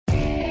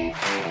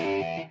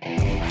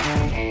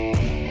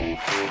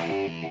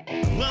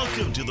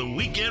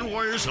Weekend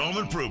Warriors Home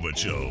Improvement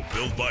Show,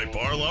 built by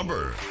PARR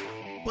Lumber.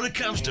 When it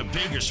comes to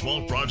big or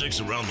small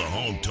projects around the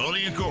home,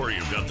 Tony and Corey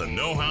have got the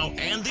know-how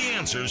and the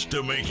answers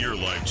to make your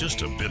life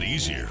just a bit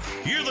easier.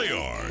 Here they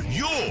are,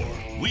 your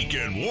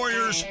Weekend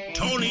Warriors,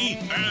 Tony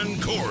and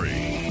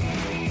Corey.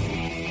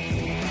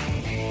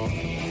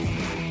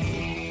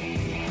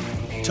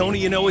 Tony,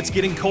 you know it's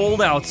getting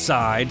cold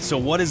outside, so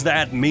what does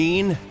that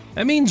mean?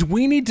 That means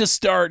we need to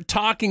start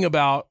talking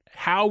about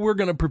how we're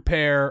going to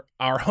prepare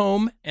our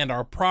home and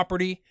our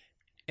property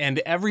and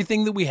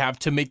everything that we have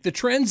to make the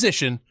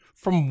transition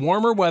from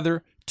warmer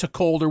weather to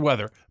colder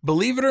weather.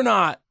 Believe it or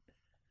not,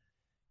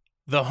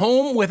 the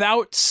home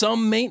without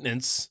some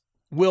maintenance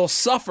will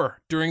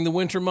suffer during the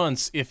winter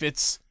months if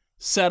it's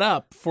set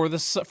up for the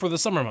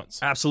summer months.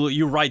 Absolutely,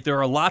 you're right. There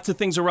are lots of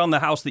things around the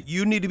house that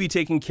you need to be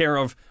taking care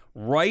of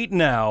right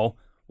now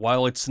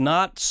while it's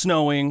not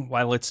snowing,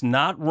 while it's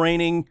not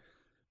raining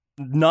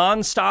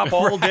nonstop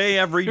all day,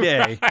 every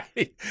day.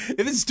 Right.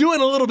 It's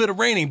doing a little bit of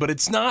raining, but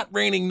it's not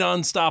raining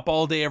nonstop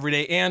all day, every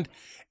day.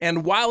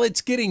 And while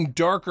it's getting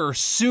darker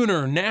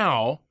sooner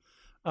now,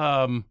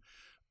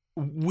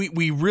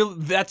 we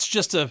really,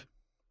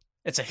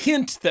 it's a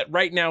hint that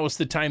right now is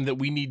the time that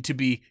we need to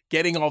be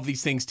getting all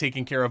these things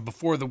taken care of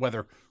before the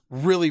weather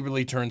really,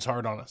 really turns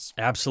hard on us.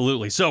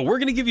 Absolutely. So we're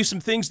going to give you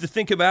some things to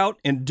think about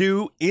and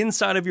do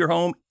inside of your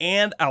home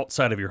and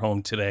outside of your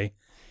home today.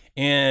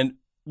 And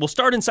we'll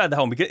start inside the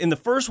home, because in the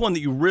first one that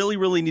you really,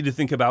 really need to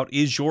think about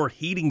is your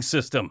heating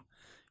system.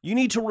 You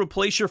need to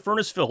replace your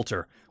furnace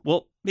filter.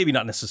 Well, maybe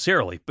not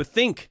necessarily, but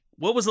think,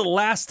 what was the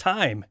last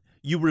time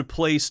you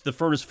replaced the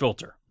furnace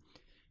filter?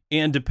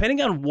 And depending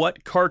on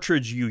what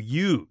cartridge you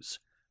use,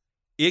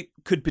 it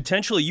could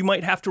potentially, you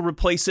might have to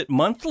replace it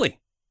monthly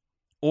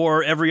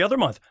or every other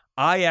month.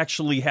 I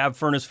actually have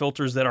furnace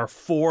filters that are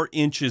 4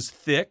 inches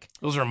thick.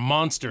 Those are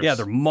monsters. Yeah,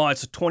 they're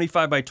monsters.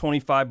 25 by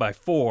 25 by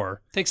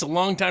 4. Takes a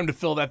long time to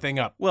fill that thing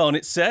up. Well, and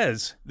it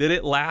says that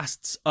it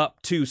lasts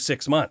up to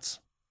 6 months.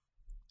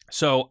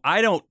 So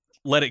I don't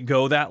let it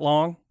go that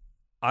long.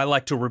 I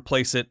like to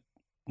replace it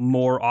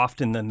more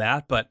often than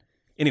that. But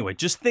anyway,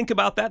 just think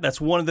about that. That's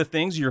one of the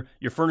things. Your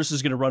furnace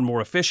is going to run more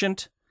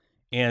efficient,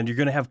 and you're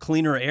going to have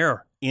cleaner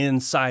air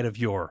inside of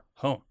your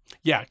home.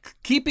 Yeah,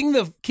 keeping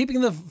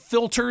the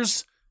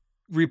filters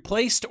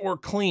replaced or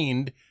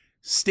cleaned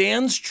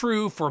stands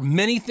true for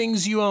many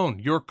things you own.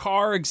 Your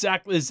car is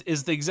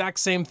the exact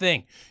same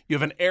thing. You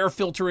have an air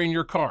filter in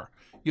your car.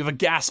 You have a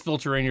gas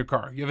filter in your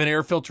car. You have an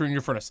air filter in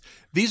your furnace.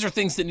 These are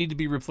things that need to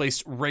be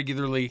replaced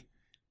regularly.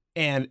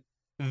 And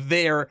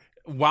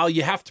while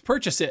you have to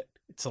purchase it,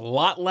 it's a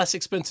lot less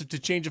expensive to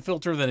change a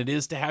filter than it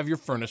is to have your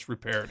furnace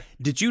repaired.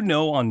 Did you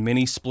know on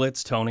mini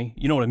splits, Tony?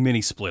 You know what a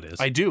mini split is?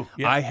 I do.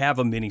 Yeah. I have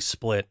a mini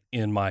split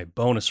in my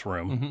bonus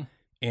room,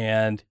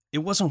 and it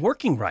wasn't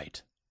working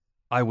right.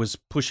 I was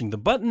pushing the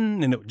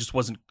button, and it just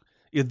wasn't.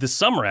 This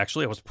summer,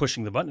 actually, I was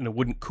pushing the button, and it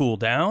wouldn't cool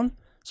down.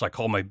 So I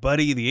called my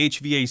buddy, the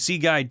HVAC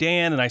guy,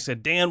 Dan, and I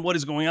said, Dan, what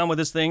is going on with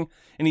this thing?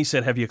 And he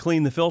said, have you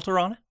cleaned the filter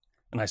on it?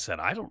 And I said,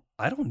 I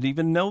don't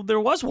even know there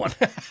was one.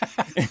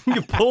 And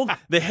you pulled,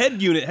 the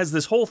head unit has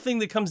this whole thing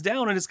that comes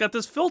down, and it's got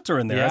this filter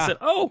in there. Yeah. I said,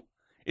 oh,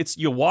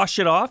 you wash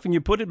it off and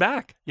you put it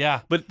back.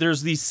 Yeah. But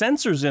there's these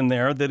sensors in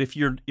there that if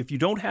you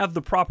don't have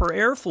the proper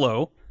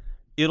airflow,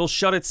 it'll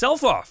shut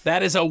itself off.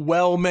 That is a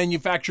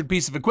well-manufactured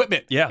piece of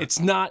equipment. Yeah. It's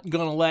not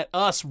going to let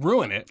us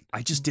ruin it.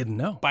 I just didn't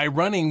know. By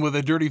running with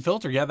a dirty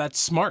filter. Yeah, that's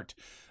smart.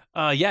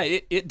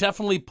 It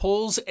definitely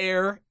pulls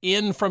air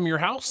in from your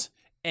house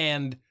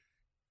and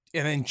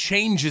then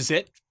changes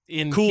it.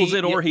 Cools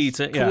it or heats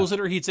it. Cools it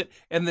or heats it,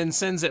 and then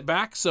sends it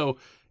back. So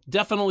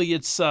definitely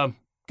it's going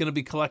to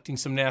be collecting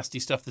some nasty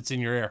stuff that's in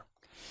your air.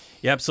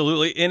 Yeah,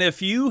 absolutely. And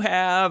if you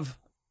have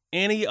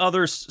any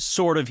other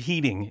sort of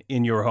heating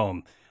in your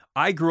home,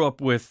 I grew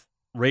up with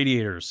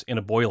radiators in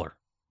a boiler.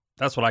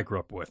 That's what I grew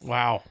up with.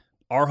 Wow.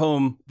 Our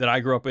home that I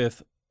grew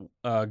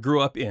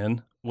up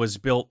in was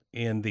built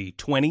in the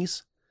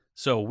 1920s.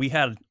 So we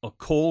had a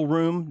coal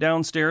room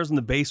downstairs in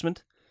the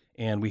basement,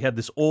 and we had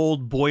this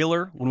old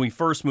boiler when we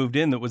first moved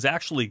in that was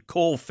actually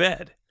coal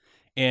fed.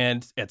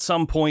 And at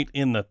some point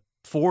in the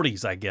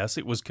 40s, I guess,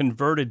 it was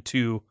converted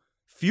to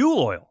fuel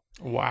oil.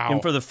 Wow.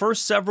 And for the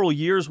first several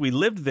years we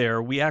lived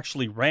there, we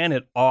actually ran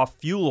it off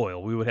fuel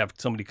oil. We would have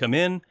somebody come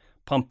in,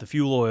 pump the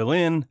fuel oil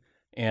in,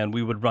 and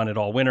we would run it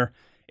all winter.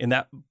 And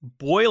that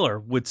boiler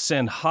would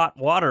send hot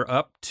water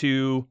up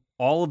to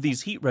all of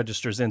these heat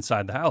registers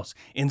inside the house.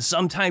 And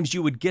sometimes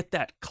you would get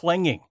that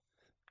clanging.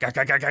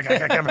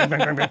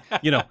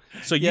 You know,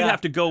 so you'd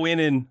have to go in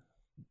and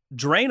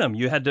drain them.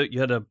 You had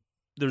to,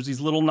 there's these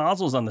little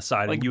nozzles on the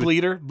side. Like and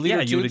bleeder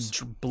you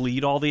would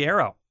bleed all the air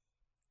out.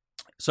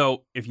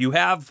 So if you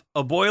have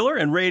a boiler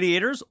and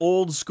radiators,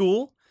 old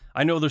school,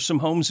 I know there's some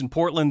homes in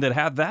Portland that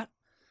have that.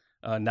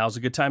 Now's a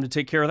good time to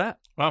take care of that.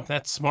 Well,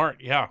 that's smart,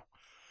 yeah.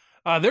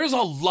 There's a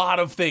lot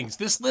of things.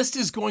 This list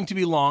is going to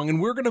be long,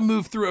 and we're going to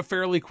move through it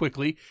fairly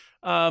quickly.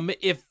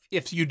 If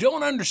if you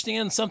don't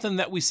understand something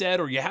that we said,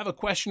 or you have a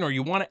question, or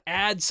you want to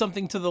add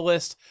something to the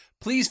list,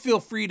 please feel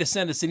free to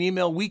send us an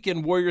email,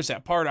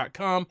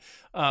 weekendwarriors@parr.com.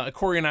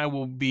 Corey and I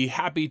will be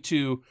happy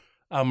to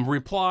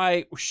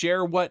reply,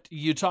 share what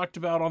you talked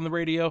about on the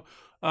radio,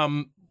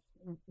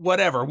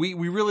 whatever. We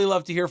really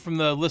love to hear from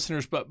the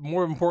listeners, but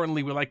more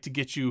importantly, we like to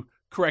get you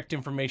correct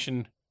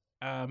information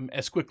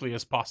as quickly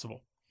as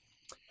possible.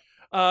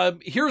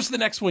 Here's the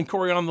next one,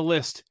 Corey, on the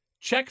list.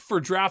 Check for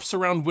drafts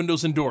around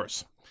windows and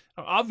doors.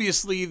 Now,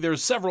 obviously,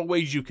 there's several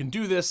ways you can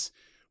do this.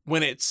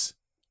 When it's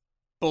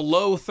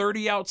below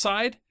 30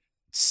 outside,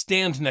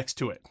 stand next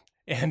to it,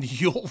 and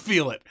you'll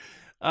feel it.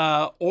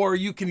 Or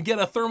you can get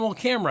a thermal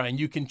camera, and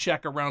you can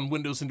check around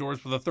windows and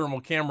doors with a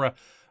thermal camera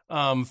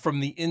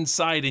from the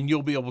inside, and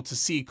you'll be able to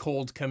see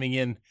cold coming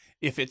in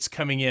if it's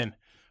coming in.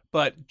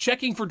 But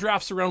checking for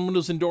drafts around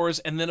windows and doors,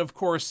 and then, of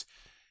course,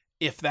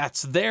 if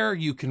that's there,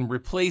 you can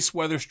replace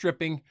weather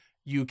stripping.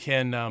 You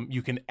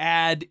can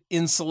add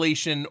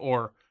insulation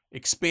or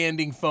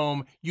expanding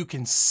foam. You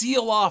can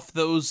seal off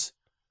those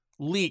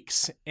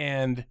leaks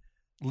and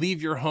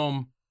leave your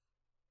home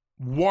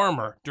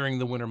warmer during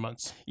the winter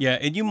months. Yeah,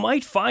 and you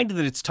might find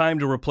that it's time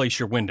to replace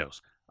your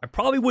windows. I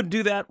probably wouldn't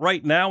do that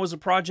right now as a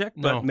project,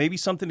 but maybe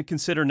something to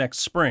consider next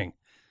spring.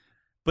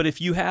 But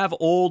if you have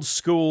old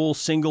school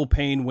single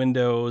pane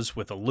windows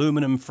with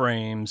aluminum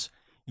frames,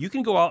 you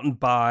can go out and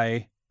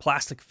buy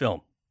plastic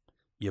film.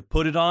 You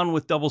put it on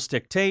with double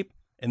stick tape,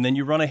 and then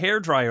you run a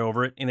hairdryer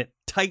over it, and it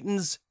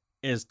tightens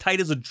as tight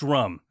as a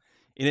drum.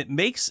 And it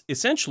makes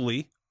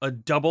essentially a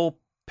double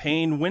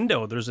pane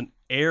window. There's an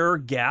air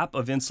gap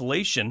of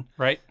insulation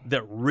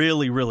that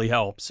really, really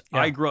helps.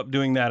 Yeah. I grew up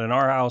doing that in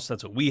our house.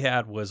 That's what we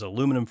had, was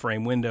aluminum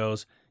frame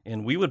windows,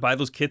 and we would buy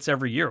those kits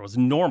every year. It was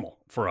normal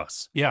for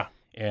us. Yeah.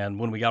 And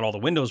when we got all the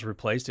windows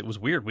replaced, it was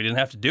weird. We didn't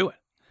have to do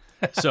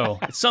it. So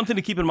it's something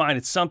to keep in mind.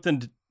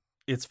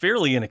 It's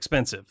fairly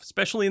inexpensive,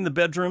 especially in the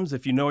bedrooms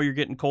if you know you're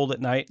getting cold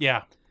at night.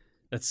 Yeah.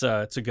 It's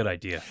a good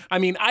idea. I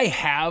mean, I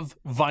have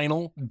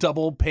vinyl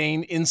double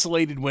pane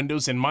insulated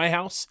windows in my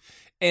house,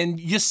 and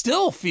you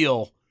still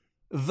feel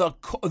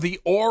the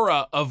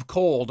aura of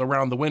cold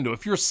around the window.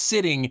 If you're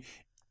sitting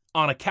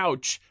on a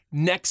couch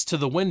next to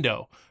the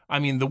window, I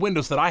mean, the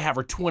windows that I have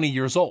are 20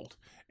 years old.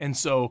 And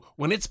so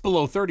when it's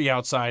below 30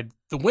 outside,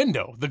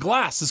 the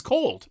glass is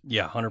cold.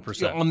 Yeah,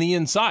 100%. On the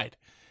inside.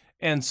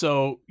 And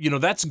so,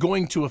 that's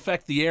going to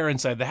affect the air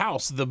inside the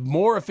house. The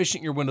more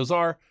efficient your windows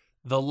are,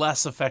 the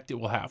less effect it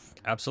will have.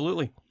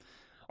 Absolutely.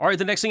 All right,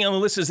 the next thing on the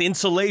list is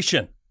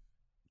insulation.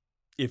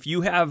 If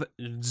you have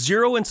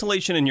zero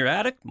insulation in your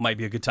attic, might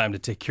be a good time to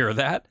take care of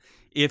that.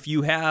 If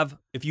you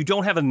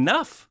don't have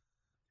enough,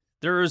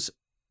 there's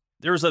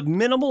a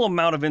minimal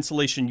amount of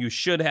insulation you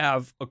should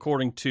have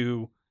according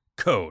to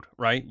code,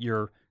 right?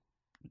 Your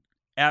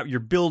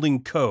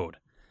building code.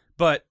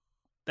 But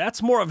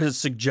that's more of a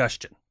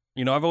suggestion.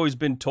 I've always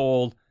been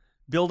told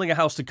building a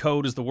house to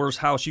code is the worst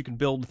house you can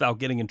build without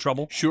getting in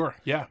trouble. Sure,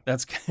 yeah.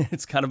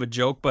 It's kind of a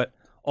joke, but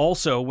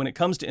also when it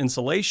comes to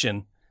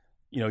insulation,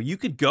 you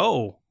could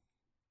go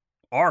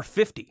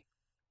R50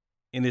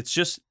 and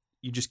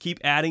you just keep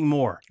adding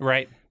more.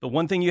 Right. But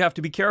one thing you have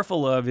to be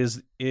careful of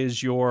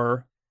is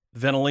your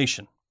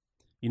ventilation.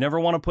 You never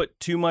want to put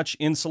too much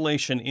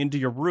insulation into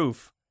your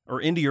roof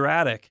or into your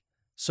attic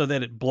so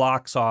that it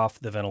blocks off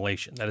the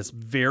ventilation. That is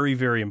very,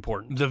 very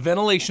important. The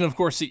ventilation, of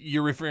course, that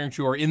you're referring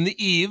to are in the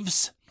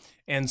eaves.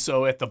 And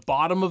so at the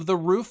bottom of the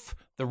roof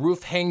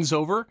hangs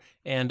over,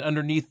 and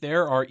underneath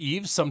there are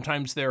eaves.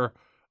 Sometimes they're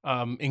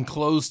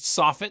enclosed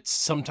soffits.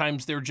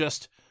 Sometimes they're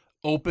just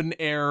open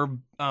air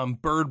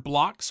bird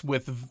blocks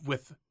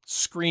with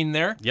screen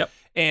there. Yep.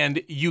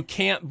 And you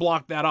can't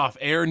block that off.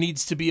 Air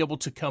needs to be able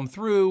to come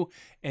through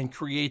and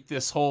create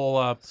this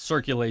whole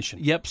circulation.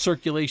 Yep,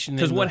 circulation.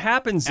 Because what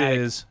happens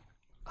is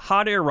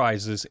hot air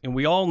rises, and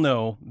we all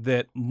know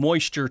that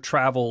moisture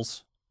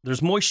travels.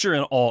 There's moisture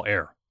in all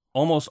air,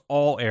 almost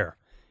all air.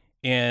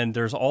 And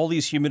there's all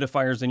these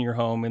humidifiers in your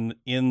home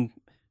in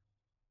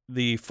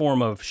the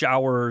form of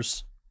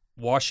showers,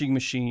 washing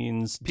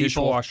machines,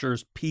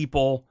 dishwashers,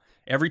 people.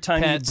 Every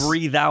time Pets. You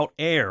breathe out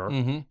air,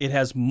 it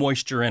has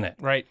moisture in it.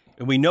 Right.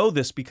 And we know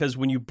this because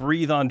when you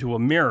breathe onto a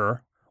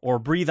mirror or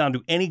breathe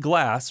onto any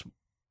glass,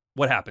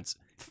 what happens?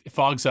 It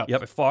fogs up.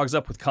 Yep, it fogs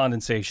up with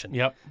condensation.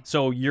 Yep.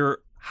 So your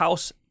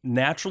house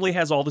naturally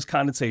has all this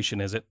condensation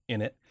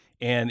in it.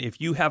 And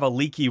if you have a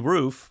leaky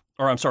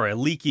a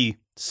leaky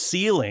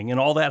ceiling and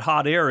all that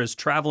hot air is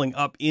traveling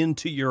up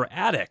into your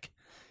attic,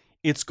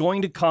 it's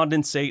going to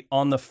condensate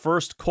on the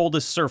first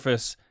coldest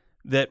surface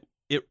that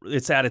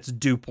it's at its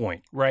dew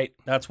point. Right.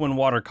 That's when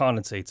water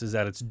condensates, is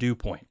at its dew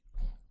point,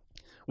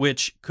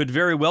 which could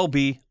very well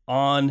be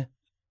on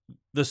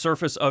the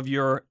surface of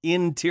your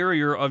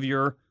interior of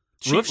your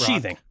roof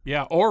sheathing.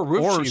 Yeah, or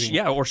roof sheathing.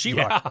 Yeah, or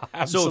sheetrock.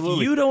 Absolutely. So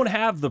if you don't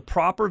have the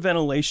proper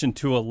ventilation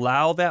to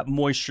allow that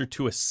moisture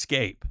to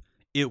escape,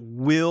 it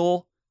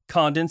will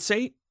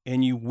condensate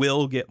and you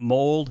will get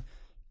mold,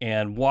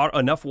 and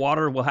enough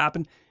water will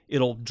happen.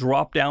 It'll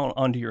drop down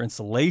onto your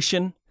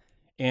insulation.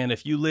 And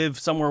if you live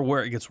somewhere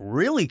where it gets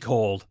really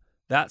cold,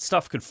 that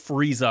stuff could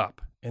freeze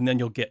up and then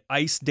you'll get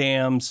ice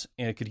dams,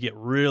 and it could get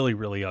really,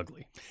 really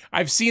ugly.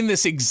 I've seen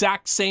this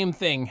exact same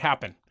thing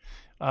happen.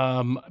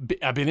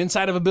 I've been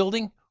inside of a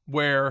building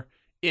where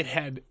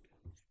the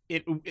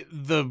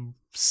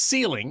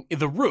ceiling,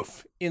 the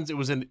roof, it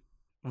was a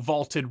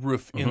vaulted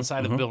roof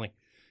inside of the building.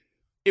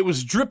 It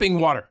was dripping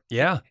water.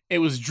 Yeah. It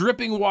was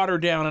dripping water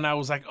down, and I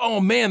was like, oh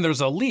man,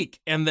 there's a leak.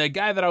 And the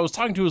guy that I was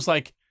talking to was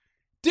like,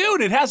 dude,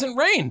 it hasn't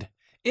rained.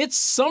 It's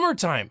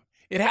summertime.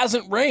 It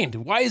hasn't rained.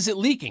 Why is it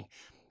leaking?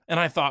 And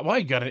I thought, well,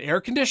 you got an air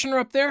conditioner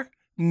up there?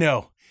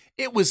 No.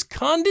 It was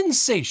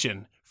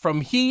condensation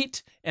from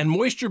heat and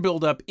moisture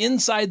buildup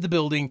inside the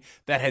building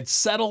that had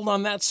settled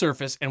on that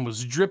surface and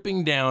was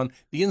dripping down.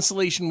 The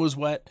insulation was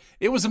wet.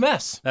 It was a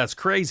mess. That's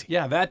crazy.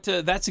 Yeah,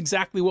 that's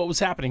exactly what was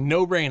happening.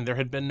 No rain. There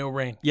had been no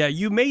rain. Yeah,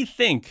 you may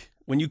think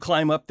when you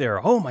climb up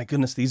there, oh my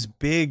goodness, these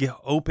big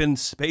open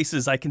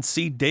spaces, I can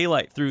see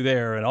daylight through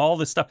there and all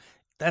this stuff.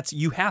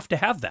 You have to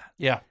have that.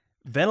 Yeah.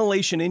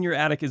 Ventilation in your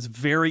attic is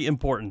very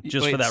important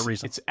just for that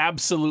reason. It's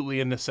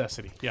absolutely a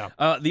necessity. Yeah.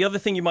 The other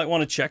thing you might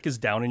want to check is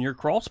down in your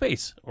crawl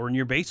space or in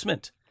your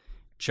basement.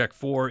 Check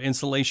for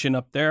insulation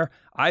up there.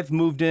 I've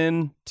moved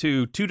in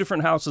to 2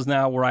 different houses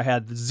now where I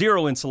had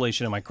 0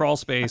 insulation in my crawl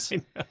space.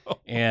 I know.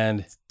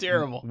 And it's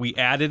terrible. We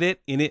added it,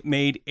 and it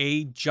made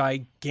a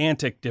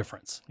gigantic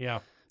difference. Yeah.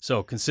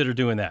 So consider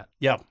doing that.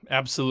 Yeah,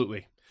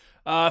 absolutely.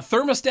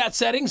 Thermostat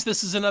settings.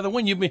 This is another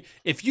one.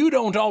 If you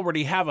don't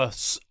already have a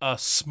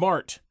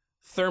smart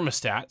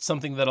thermostat,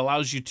 something that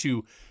allows you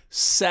to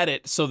set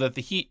it so that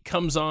the heat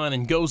comes on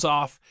and goes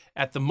off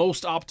at the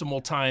most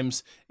optimal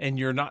times, and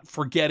you're not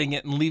forgetting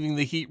it and leaving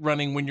the heat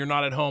running when you're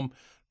not at home,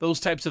 those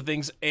types of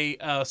things, a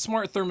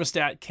smart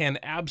thermostat can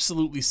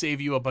absolutely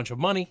save you a bunch of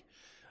money.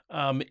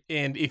 And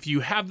if you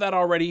have that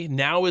already,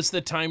 now is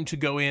the time to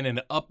go in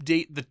and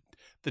update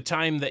the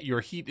time that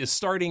your heat is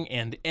starting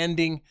and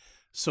ending,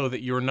 so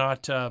that you're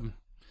not.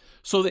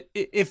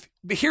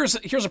 Here's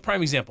a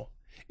prime example.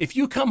 If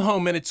you come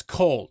home and it's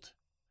cold,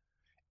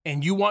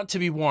 and you want to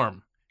be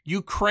warm,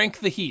 you crank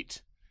the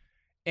heat,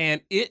 and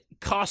it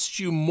costs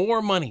you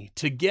more money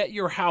to get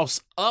your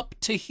house up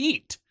to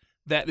heat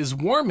that is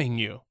warming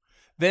you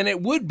than it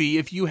would be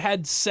if you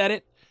had set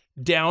it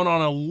down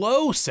on a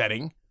low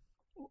setting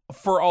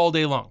for all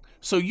day long.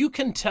 So you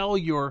can tell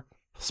your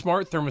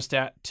smart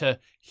thermostat to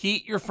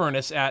heat your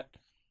furnace at,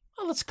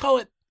 well, let's call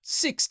it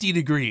 60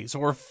 degrees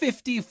or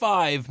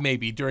 55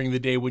 maybe during the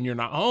day when you're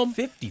not home.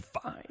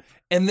 55.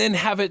 And then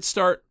have it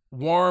start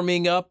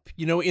warming up,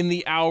 in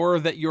the hour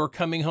that you're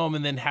coming home,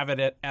 and then have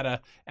it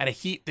at a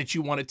heat that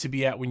you want it to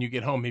be at when you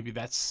get home. Maybe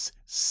that's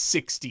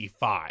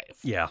 65.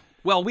 Yeah.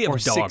 Well, we have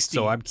dogs, 60,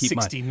 so I'd keep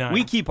 69.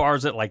 We keep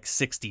ours at like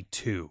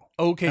 62.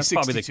 Okay, that's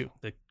 62. Probably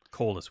the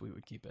coldest we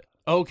would keep it.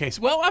 Okay,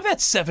 so, well, I'm at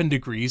 7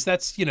 degrees.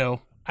 That's, I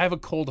have a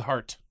cold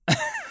heart.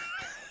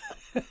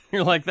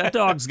 You're like, that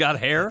dog's got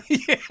hair?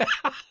 Yeah.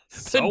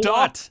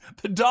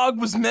 The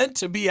dog was meant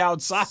to be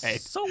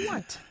outside. So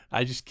what?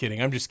 I'm just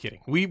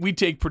kidding. We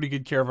take pretty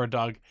good care of our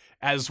dog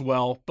as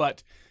well,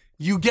 but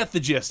you get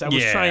the gist. I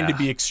was trying to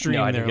be extreme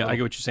there. I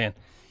get what you're saying.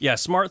 Yeah,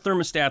 smart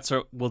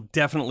thermostats will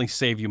definitely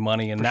save you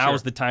money, and now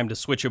is the time to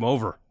switch them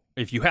over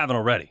if you haven't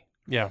already.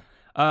 Yeah.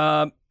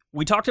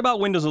 We talked about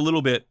windows a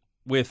little bit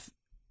with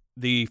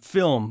the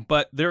film,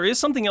 but there is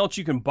something else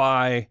you can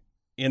buy,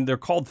 and they're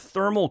called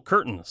thermal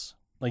curtains.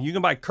 Like you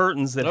can buy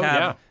curtains that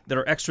that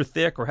are extra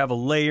thick or have a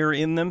layer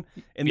in them,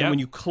 and then when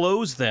you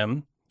close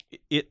them,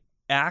 it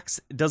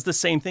does the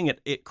same thing.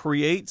 It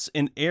creates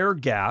an air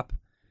gap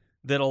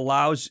that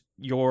allows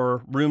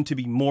your room to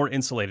be more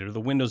insulated, or the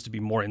windows to be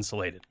more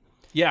insulated.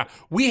 Yeah,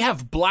 we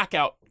have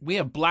blackout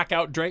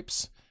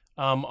drapes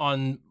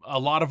on a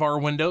lot of our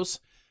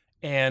windows,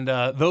 and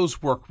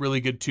those work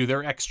really good too.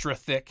 They're extra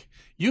thick.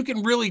 You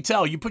can really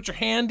tell. You put your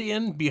hand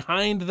in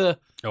behind the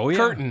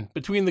curtain,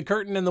 between the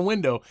curtain and the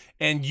window,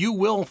 and you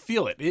will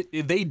feel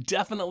it. They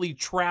definitely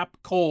trap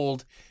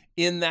cold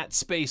in that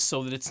space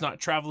so that it's not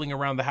traveling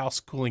around the house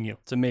cooling you.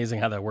 It's amazing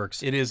how that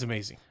works. It is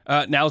amazing.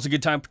 Now is a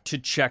good time to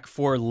check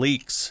for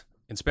leaks.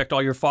 Inspect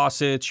all your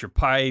faucets, your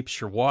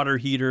pipes, your water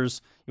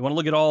heaters. You want to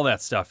look at all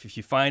that stuff. If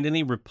you find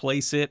any,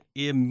 replace it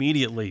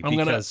immediately.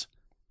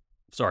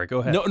 Sorry, go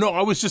ahead. No,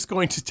 I was just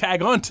going to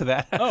tag on to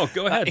that. Oh,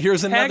 go ahead.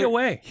 Here's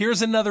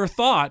another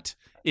thought.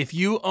 If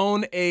you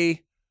own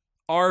a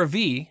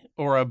RV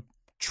or a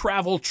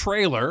travel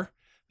trailer,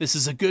 this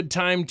is a good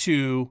time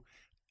to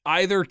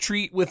either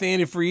treat with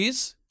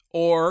antifreeze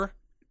or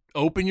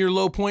open your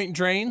low point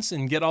drains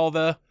and get all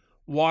the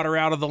water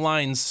out of the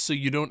lines so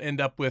you don't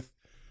end up with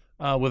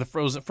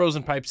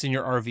frozen pipes in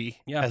your RV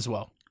as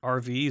well.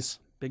 RVs,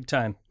 big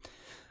time.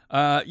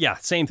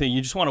 Same thing.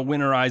 You just want to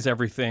winterize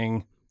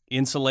everything,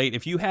 insulate.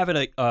 If you have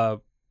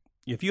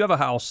a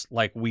house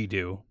like we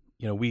do,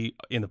 we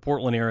in the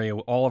Portland area,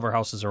 all of our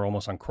houses are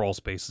almost on crawl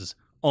spaces,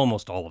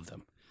 almost all of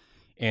them.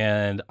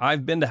 And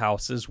I've been to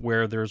houses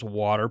where there's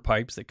water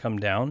pipes that come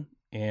down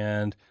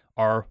and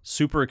are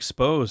super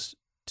exposed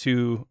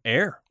to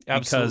air.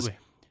 Absolutely. Because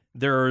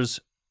there's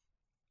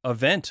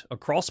a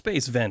crawl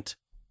space vent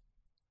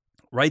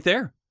right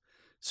there.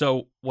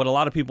 So what a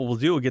lot of people will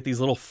do will get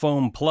these little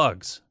foam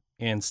plugs,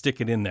 and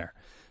stick it in there.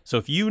 So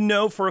if you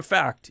know for a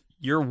fact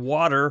your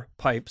water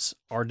pipes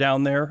are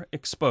down there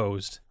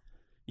exposed,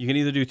 you can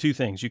either do two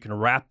things. You can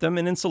wrap them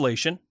in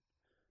insulation,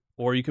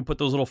 or you can put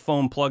those little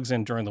foam plugs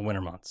in during the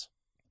winter months.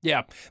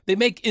 Yeah, they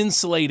make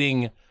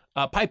insulating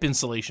pipe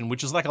insulation,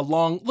 which is like a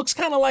long, looks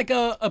kind of like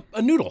a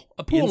noodle,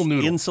 a pool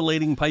noodle.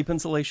 Insulating pipe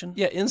insulation?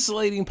 Yeah,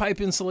 insulating pipe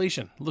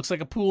insulation. Looks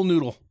like a pool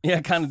noodle. Yeah,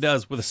 it kind of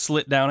does, with a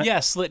slit down it. Yeah,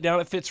 slit down.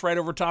 It fits right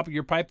over top of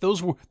your pipe.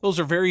 Those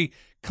are very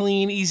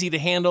clean, easy to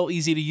handle,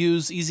 easy to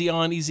use, easy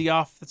on, easy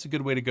off. That's a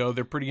good way to go.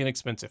 They're pretty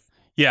inexpensive.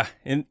 Yeah,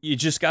 and you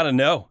just got to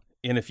know.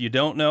 And if you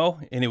don't know,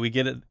 and we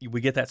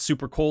get that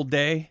super cold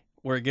day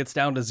where it gets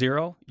down to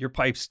 0, your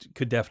pipes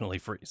could definitely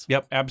freeze.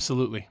 Yep,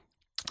 absolutely.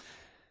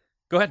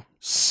 Go ahead.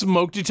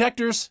 Smoke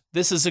detectors.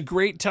 This is a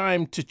great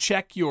time to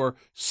check your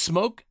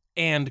smoke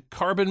and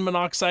carbon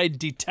monoxide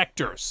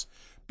detectors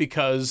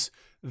because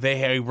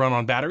they run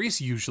on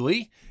batteries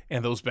usually,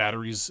 and those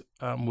batteries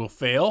will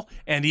fail.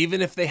 And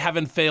even if they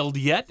haven't failed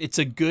yet, it's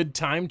a good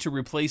time to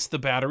replace the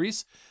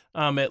batteries.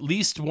 At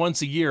least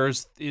once a year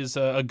is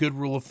a good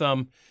rule of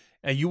thumb.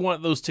 You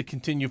want those to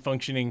continue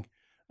functioning,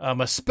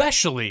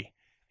 especially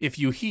if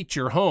you heat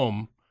your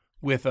home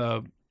with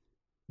a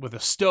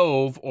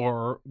stove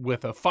or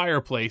with a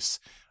fireplace.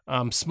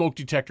 Smoke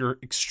detector,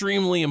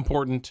 extremely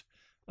important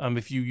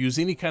if you use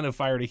any kind of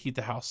fire to heat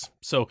the house.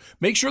 So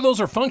make sure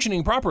those are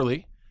functioning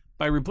properly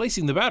by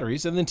replacing the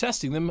batteries and then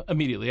testing them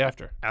immediately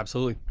after.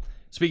 Absolutely.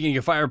 Speaking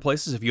of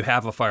fireplaces, if you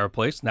have a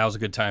fireplace, now's a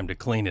good time to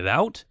clean it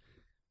out.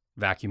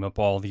 Vacuum up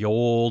all the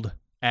old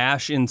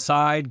ash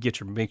inside.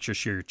 Make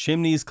sure your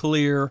chimney's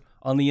clear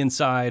on the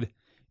inside.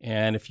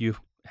 And if you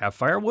have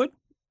firewood,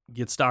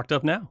 get stocked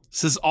up now.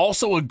 This is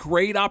also a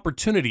great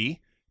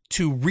opportunity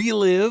to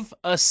relive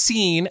a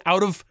scene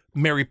out of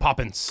Mary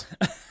Poppins.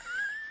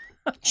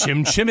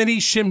 Chim chimney,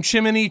 chim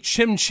chim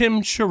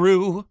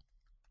chiroo.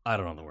 I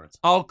don't know the words.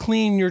 I'll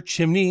clean your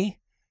chimney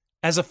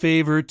as a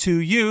favor to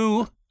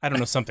you. I don't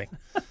know, something.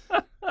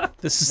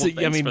 This is,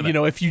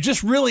 Well, if you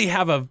just really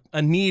have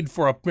a need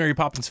for a Mary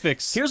Poppins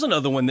fix. Here's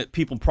another one that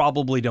people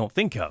probably don't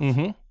think of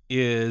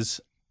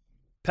is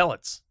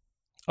pellets.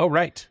 Oh,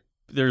 right.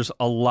 There's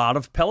a lot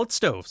of pellet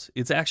stoves.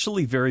 It's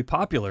actually very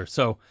popular.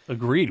 So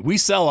agreed. We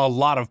sell a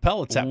lot of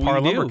pellets at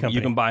PARR Lumber Company.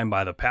 You can buy them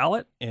by the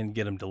pallet and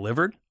get them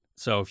delivered.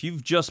 So if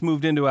you've just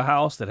moved into a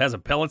house that has a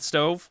pellet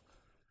stove,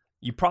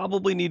 you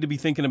probably need to be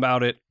thinking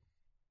about it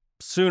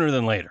sooner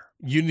than later.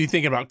 You need to be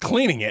thinking about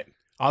cleaning it.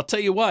 I'll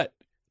tell you what,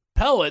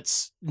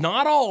 pellets,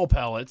 not all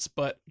pellets,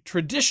 but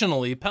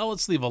traditionally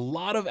pellets leave a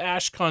lot of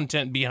ash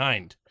content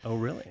behind. Oh,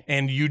 really?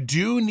 And you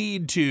do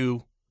need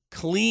to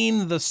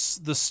clean the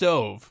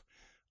stove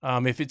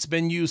if it's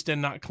been used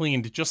and not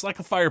cleaned, just like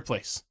a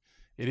fireplace.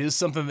 It is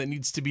something that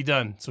needs to be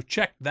done. So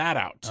check that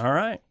out. All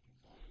right.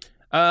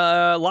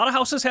 A lot of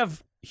houses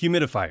have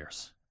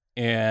humidifiers.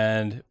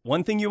 And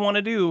one thing you want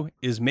to do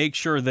is make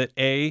sure that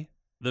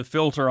the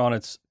filter on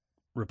it's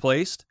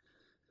replaced.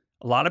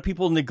 A lot of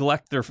people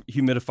neglect their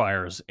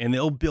humidifiers and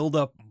they'll build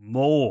up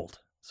mold.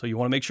 So you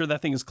want to make sure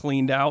that thing is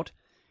cleaned out.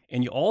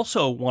 And you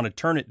also want to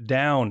turn it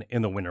down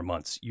in the winter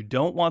months. You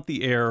don't want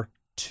the air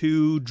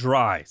too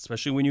dry,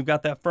 especially when you've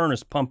got that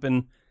furnace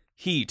pumping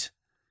heat.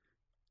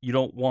 You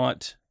don't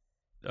want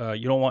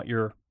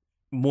your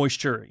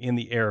moisture in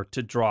the air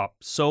to drop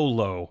so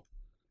low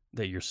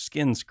that your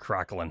skin's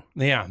crackling.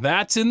 Yeah,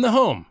 that's in the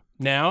home.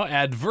 Now,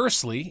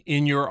 adversely,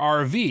 in your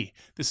RV,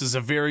 this is a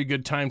very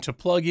good time to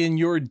plug in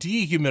your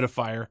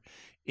dehumidifier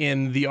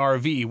in the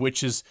RV,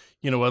 which is,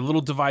 a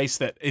little device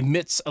that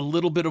emits a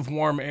little bit of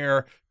warm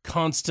air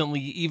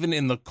constantly, even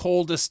in the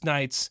coldest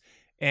nights,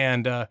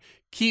 and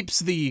keeps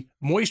the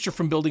moisture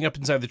from building up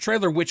inside the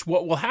trailer, which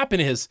what will happen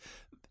is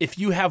if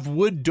you have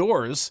wood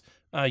doors,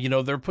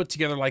 they're put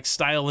together like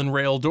stile and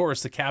rail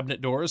doors, the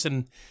cabinet doors,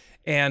 and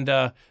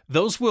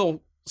those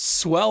will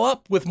swell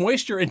up with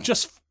moisture and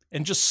just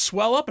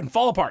swell up and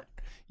fall apart.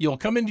 You'll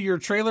come into your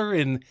trailer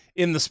in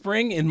the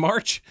spring, in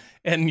March,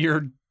 and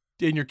your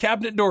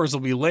cabinet doors will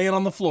be laying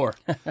on the floor.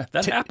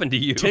 That happened to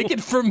you. Take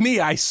it from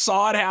me. I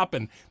saw it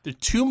happen. There's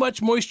too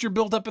much moisture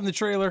built up in the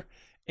trailer,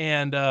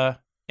 and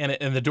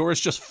the doors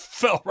just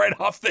fell right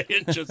off the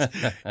hinges.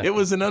 It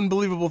was an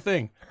unbelievable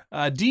thing.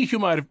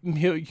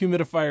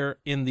 Dehumidifier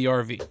in the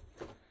RV.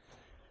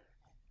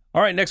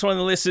 All right, next one on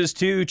the list is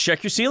to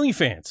check your ceiling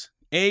fans.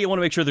 You want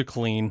to make sure they're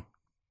clean.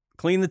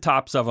 Clean the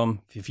tops of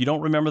them. If you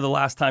don't remember the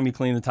last time you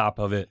cleaned the top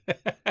of it,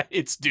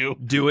 it's due.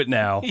 Do it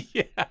now.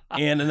 Yeah.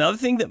 And another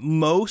thing that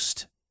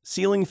most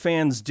ceiling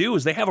fans do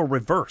is they have a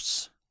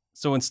reverse.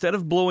 So instead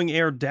of blowing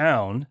air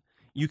down,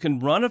 you can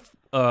run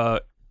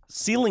a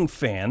ceiling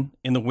fan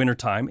in the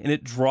wintertime, and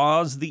it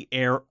draws the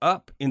air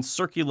up and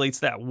circulates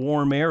that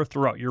warm air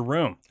throughout your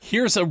room.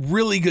 Here's a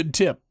really good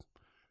tip.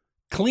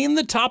 Clean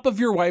the top of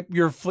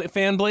your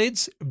fan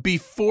blades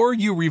before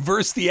you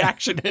reverse the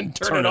action and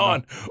turn it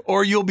on,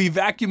 or you'll be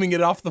vacuuming it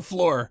off the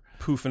floor.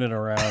 Poofing it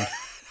around.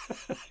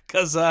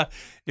 Because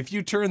if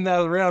you turn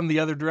that around the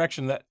other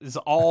direction, that is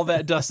all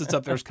that dust that's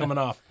up there is coming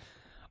off.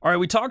 All right,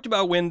 we talked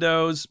about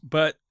windows,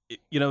 but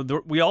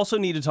we also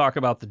need to talk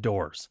about the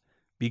doors.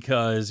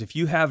 because if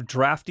you have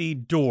drafty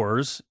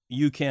doors,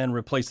 you can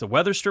replace the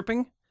weather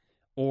stripping,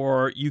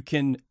 or you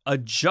can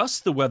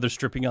adjust the weather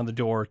stripping on the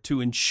door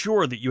to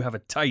ensure that you have a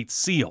tight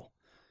seal.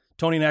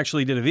 Tony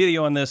actually did a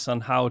video on this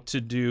on how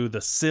to do the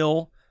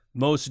sill.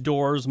 Most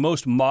doors,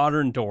 most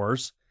modern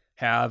doors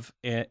have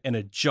an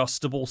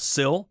adjustable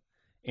sill.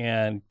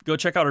 And go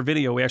check out our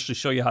video. We actually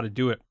show you how to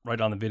do it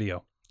right on the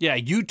video. Yeah,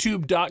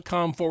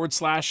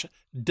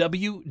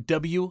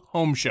 youtube.com/WW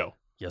Home Show.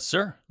 Yes,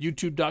 sir.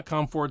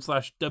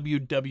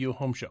 youtube.com/WW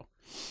Home Show.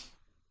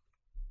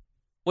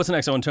 What's the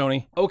next one,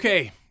 Tony?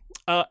 Okay.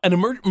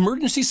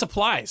 Emergency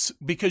supplies,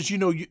 because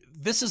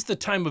this is the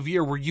time of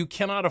year where you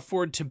cannot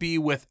afford to be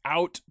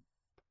without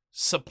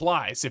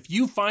supplies. If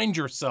you find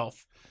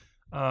yourself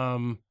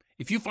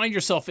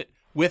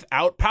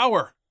without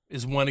power,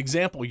 is one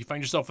example. You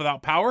find yourself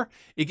without power,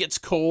 it gets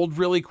cold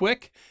really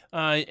quick,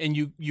 and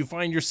you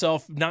find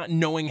yourself not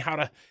knowing how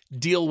to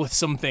deal with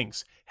some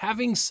things.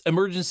 Having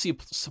emergency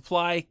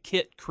supply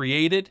kit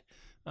created,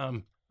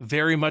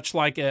 very much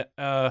like an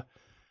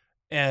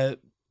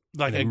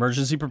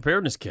emergency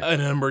preparedness kit.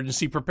 An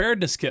emergency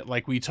preparedness kit,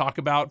 like we talk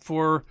about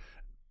for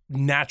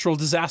natural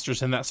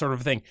disasters and that sort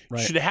of thing. Right.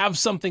 You should have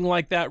something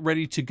like that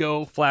ready to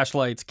go.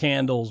 Flashlights,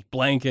 candles,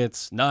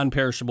 blankets,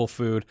 non-perishable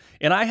food.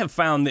 And I have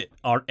found that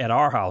at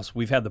our house,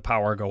 we've had the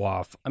power go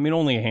off. I mean,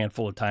 only a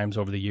handful of times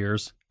over the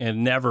years,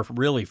 and never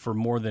really for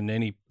more than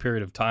any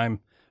period of time,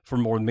 for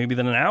more maybe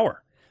than an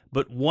hour.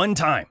 But one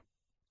time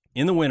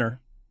in the winter,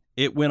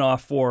 it went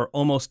off for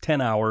almost 10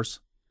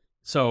 hours.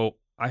 So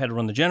I had to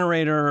run the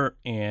generator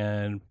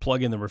and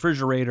plug in the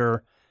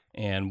refrigerator,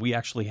 and we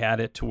actually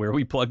had it to where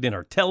we plugged in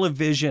our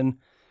television.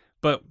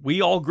 But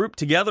we all grouped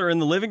together in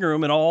the living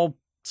room and all,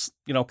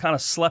 kind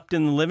of slept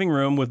in the living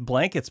room with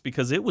blankets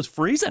because it was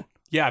freezing.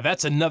 Yeah,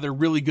 that's another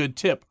really good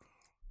tip.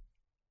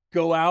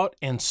 Go out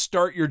and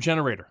start your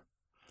generator.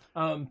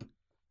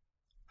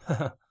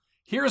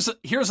 Here's a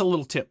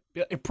little tip,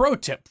 a pro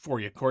tip for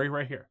you, Corey,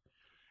 right here.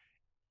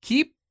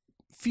 Keep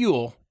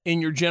fuel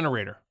in your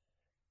generator.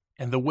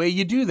 And the way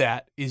you do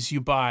that is you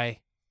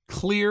buy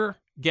clear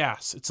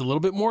gas. It's a little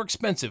bit more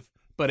expensive,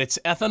 but it's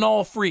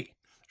ethanol free.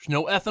 There's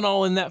no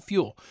ethanol in that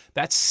fuel.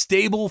 That's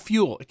stable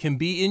fuel. It can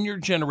be in your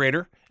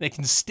generator, and it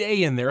can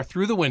stay in there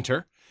through the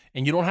winter,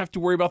 and you don't have to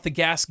worry about the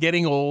gas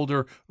getting old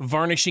or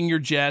varnishing your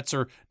jets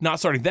or not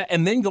starting that.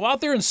 And then go out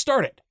there and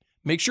start it.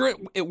 Make sure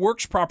it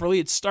works properly.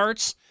 It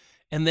starts,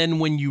 and then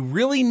when you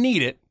really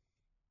need it,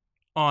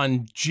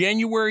 on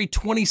January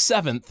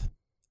 27th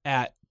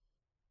at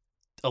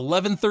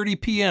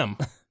 11:30 p.m.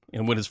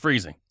 and when it's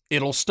freezing,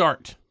 it'll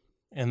start.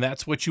 And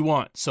that's what you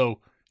want.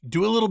 So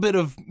do a little bit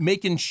of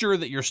making sure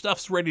that your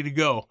stuff's ready to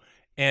go,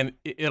 and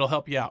it'll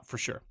help you out for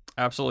sure.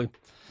 Absolutely.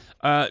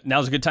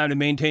 Now's a good time to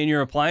maintain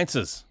your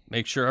appliances.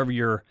 Make sure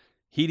your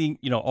heating,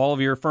 all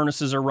of your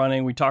furnaces are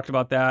running. We talked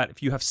about that.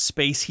 If you have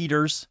space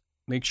heaters,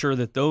 make sure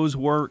that those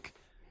work.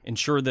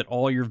 Ensure that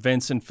all your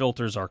vents and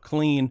filters are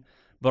clean.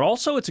 But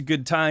also, it's a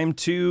good time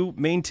to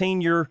maintain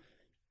your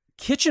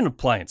kitchen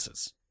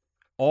appliances.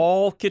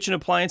 All kitchen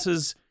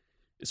appliances,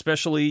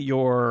 especially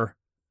your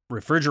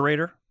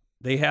refrigerator,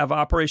 they have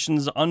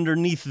operations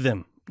underneath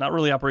them. Not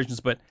really operations,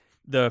 but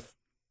the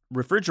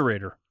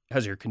refrigerator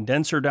has your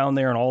condenser down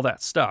there and all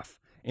that stuff,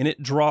 and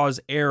it draws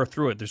air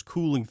through it. There's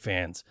cooling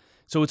fans,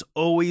 so it's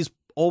always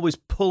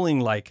pulling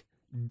like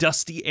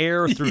dusty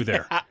air through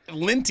there.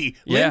 Linty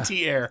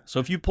air. So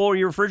if you pull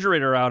your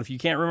refrigerator out, if you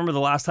can't remember the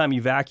last time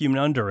you vacuumed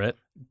under it,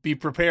 be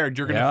prepared.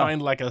 You're going to find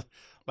like a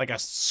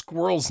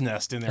squirrel's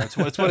nest in there. It's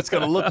what it's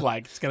going to look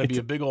like. It's going to be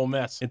a big old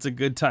mess. It's a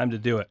good time to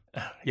do it.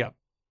 Yeah.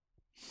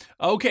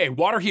 Okay,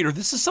 water heater.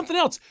 This is something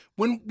else.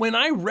 When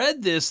I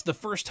read this the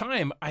first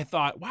time, I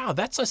thought, wow,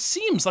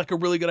 seems like a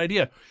really good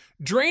idea.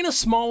 Drain a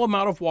small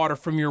amount of water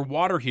from your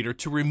water heater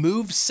to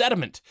remove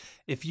sediment.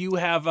 If you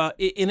have,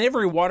 in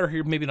every water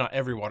heater, maybe not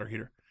every water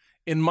heater,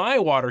 in my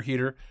water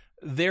heater,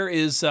 there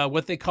is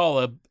what they call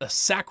a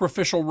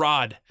sacrificial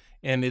rod,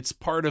 and it's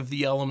part of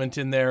the element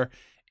in there,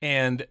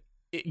 and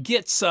it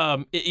gets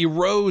it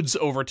erodes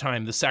over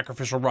time, the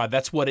sacrificial rod.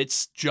 That's what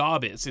its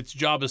job is. Its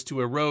job is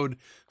to erode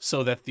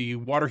so that the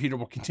water heater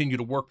will continue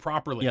to work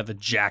properly. Yeah, the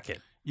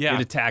jacket. Yeah.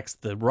 It attacks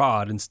the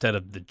rod instead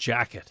of the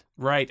jacket.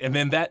 Right. And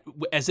then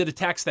as it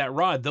attacks that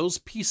rod, those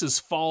pieces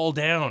fall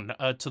down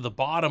to the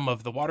bottom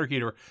of the water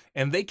heater,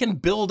 and they can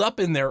build up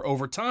in there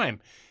over time.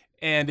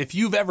 And if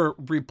you've ever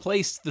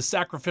replaced the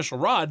sacrificial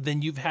rod,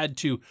 then you've had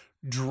to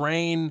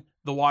drain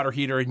the water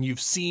heater, and you've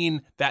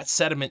seen that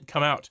sediment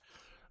come out.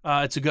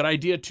 It's a good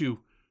idea to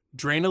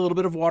drain a little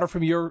bit of water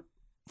from your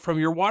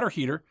water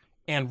heater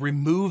and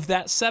remove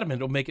that sediment.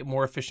 It'll make it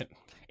more efficient.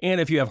 And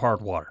if you have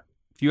hard water.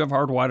 If you have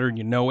hard water and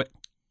you know it,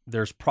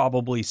 there's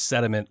probably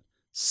sediment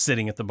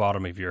sitting at the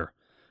bottom of your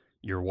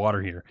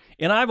water heater.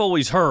 And I've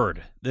always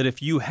heard that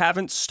if you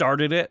haven't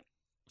started it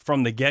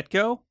from the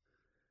get-go,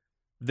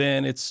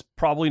 then it's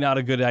probably not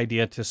a good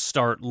idea to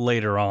start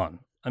later on.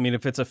 I mean,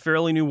 if it's a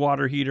fairly new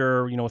water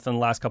heater, within the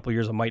last couple of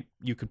years,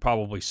 you could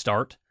probably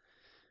start.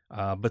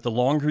 But the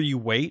longer you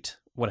wait,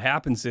 what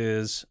happens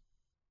is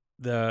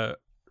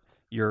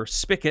your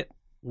spigot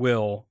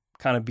will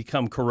kind of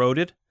become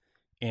corroded,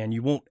 and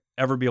you won't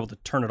ever be able to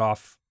turn it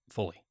off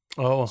fully.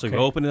 Oh, okay. So you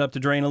open it up to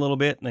drain a little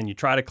bit, and then you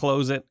try to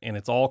close it, and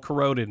it's all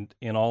corroded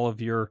in all of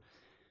your,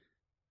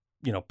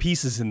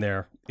 pieces in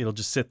there. It'll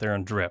just sit there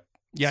and drip.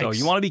 Yikes. So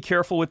you want to be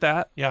careful with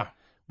that. Yeah.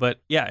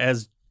 But yeah,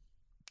 as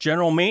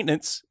general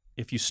maintenance,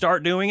 if you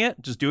start doing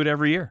it, just do it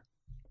every year.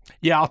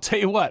 Yeah, I'll tell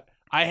you what.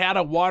 I had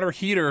a water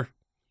heater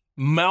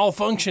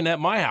malfunction at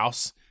my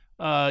house.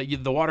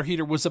 The water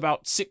heater was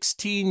about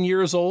 16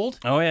 years old.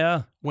 Oh,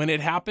 yeah. When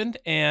it happened,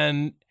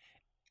 and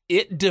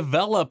it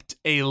developed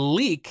a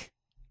leak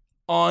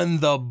on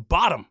the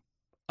bottom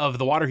of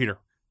the water heater.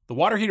 The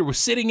water heater was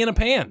sitting in a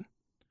pan.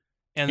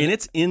 And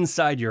it's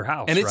inside your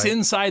house, And it's right?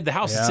 inside the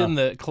house. Yeah. It's in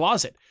the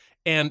closet.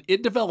 And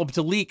it developed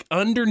a leak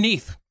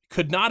underneath.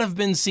 Could not have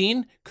been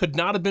seen, could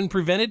not have been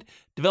prevented,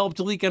 developed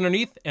a leak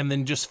underneath, and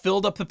then just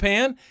filled up the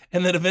pan,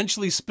 and then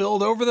eventually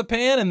spilled over the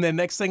pan, and then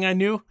next thing I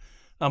knew,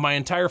 my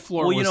entire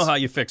floor Well, you know how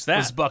you fix that.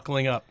 was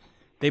buckling up.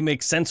 They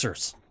make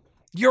sensors.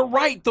 You're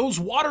right, those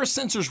water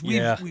sensors,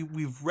 Yeah.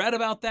 we've read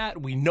about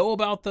that, we know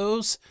about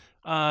those.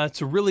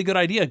 It's a really good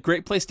idea.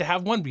 Great place to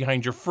have one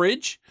behind your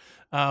fridge,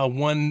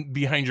 one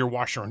behind your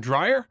washer and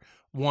dryer,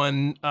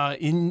 one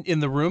in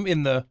the room,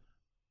 in the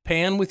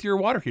pan with your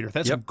water heater.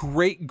 That's a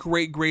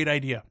great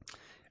idea.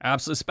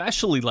 Absolutely,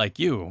 especially like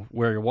you,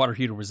 where your water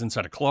heater was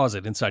inside a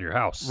closet inside your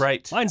house.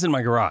 Right. Mine's in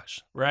my garage.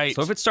 Right.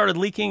 So if it started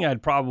leaking,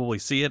 I'd probably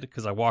see it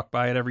because I walk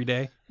by it every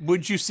day.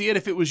 Would you see it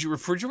if it was your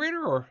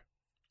refrigerator or?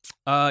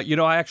 I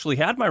actually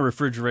had my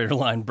refrigerator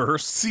line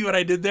burst. See what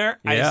I did there?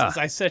 Yeah.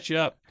 I set you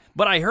up.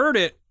 But I heard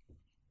it.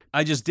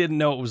 I just didn't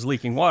know it was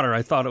leaking water.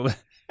 I thought it was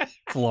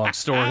it's a long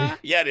story.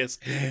 Yeah, it is.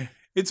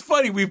 It's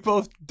funny. We've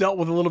both dealt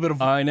with a little bit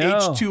of I know.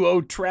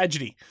 H2O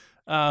tragedy.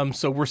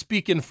 So we're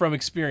speaking from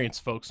experience,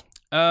 folks.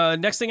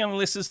 Next thing on the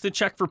list is to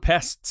check for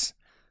pests.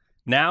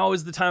 Now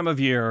is the time of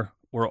year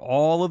where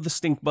all of the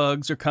stink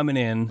bugs are coming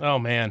in. Oh,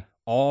 man.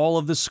 All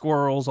of the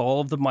squirrels, all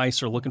of the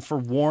mice are looking for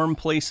warm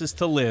places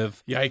to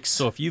live. Yikes.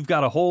 So if you've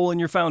got a hole in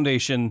your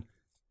foundation,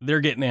 they're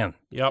getting in.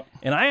 Yep.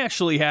 And I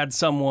actually had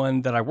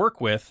someone that I work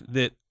with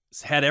that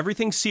had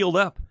everything sealed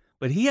up,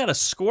 but he had a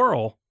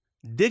squirrel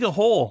dig a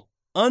hole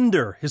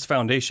under his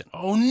foundation.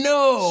 Oh,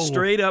 no.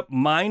 Straight up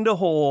mined a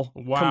hole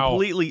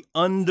completely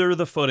under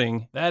the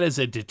footing. That is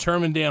a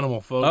determined animal,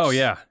 folks. Oh,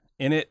 yeah.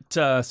 And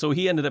so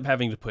he ended up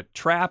having to put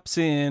traps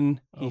in.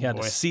 He had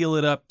to seal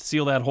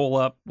that hole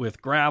up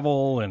with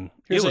gravel, and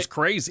it was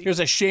crazy.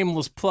 Here's a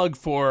shameless plug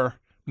for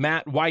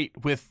Matt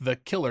White with the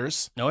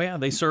Killers. Oh, yeah.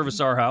 They service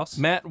our house.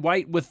 Matt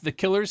White with the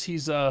Killers. He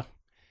is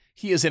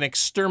an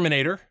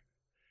exterminator,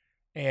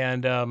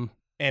 and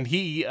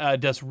he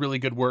does really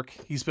good work.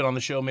 He's been on the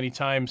show many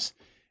times,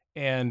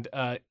 and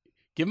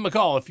give him a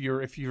call if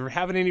you're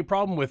having any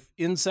problem with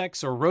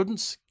insects or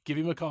rodents. Give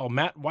him a call.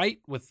 Matt White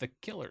with the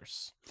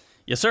Killers.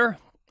 Yes, sir.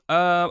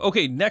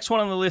 Okay, next one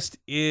on the list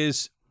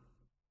is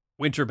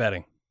winter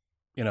bedding.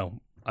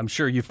 I'm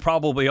sure you've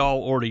probably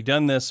all already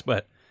done this,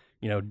 but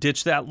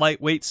ditch that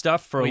lightweight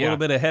stuff for a little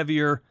bit of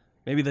heavier.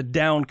 Maybe the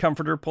down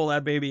comforter. Pull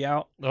that baby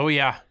out. Oh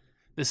yeah,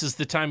 this is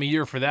the time of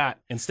year for that.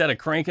 Instead of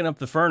cranking up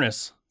the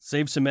furnace,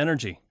 save some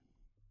energy.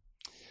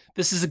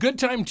 This is a good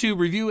time to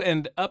review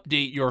and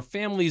update your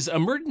family's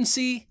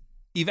emergency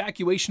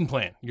evacuation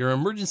plan, your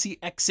emergency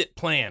exit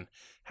plan.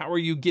 How are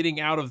you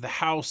getting out of the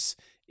house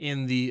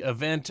in the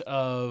event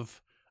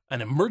of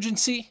an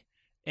emergency?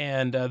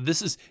 And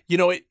this is,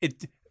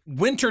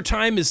 winter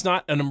time is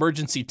not an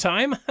emergency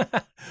time,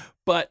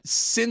 but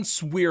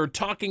since we're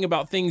talking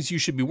about things you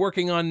should be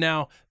working on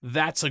now,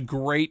 that's a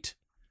great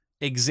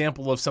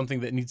example of something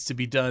that needs to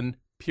be done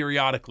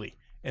periodically.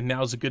 And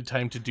now's a good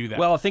time to do that.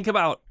 Well, think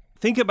about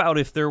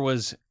if there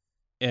was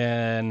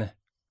an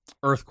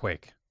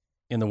earthquake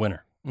in the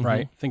winter,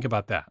 right? Think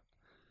about that.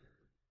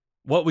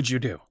 What would you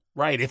do?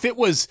 Right. If it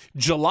was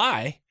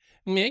July,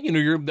 I'm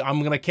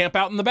going to camp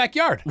out in the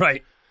backyard.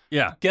 Right.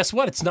 Yeah. Guess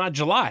what? It's not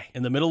July.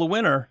 In the middle of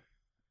winter,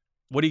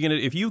 what are you going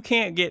to, if you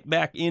can't get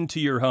back into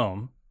your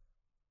home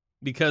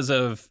because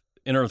of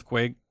an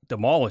earthquake,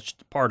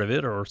 demolished part of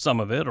it or some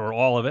of it or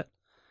all of it,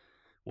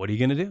 what are you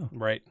going to do?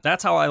 Right.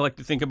 That's how I like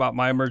to think about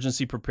my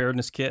emergency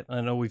preparedness kit.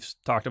 I know we've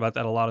talked about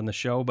that a lot in the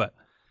show, but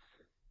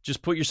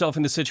just put yourself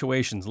into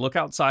situations. Look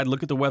outside,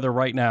 look at the weather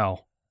right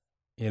now.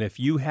 And if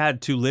you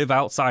had to live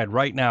outside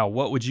right now,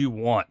 what would you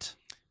want?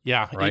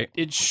 Yeah, right.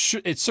 It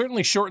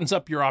certainly shortens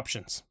up your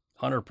options.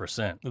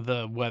 100%.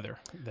 The weather.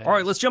 All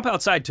right, let's jump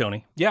outside,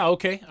 Tony. Yeah,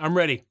 okay, I'm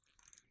ready.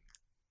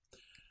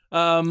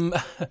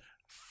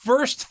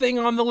 First thing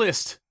on the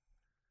list,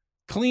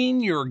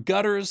 clean your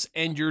gutters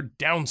and your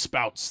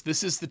downspouts.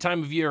 This is the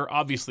time of year,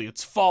 obviously.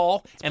 It's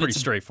fall. It's pretty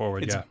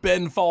straightforward, It's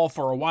been fall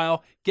for a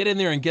while. Get in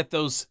there and get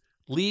those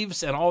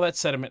leaves and all that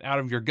sediment out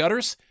of your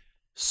gutters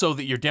so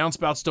that your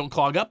downspouts don't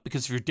clog up,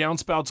 because if your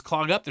downspouts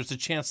clog up, there's a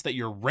chance that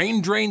your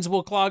rain drains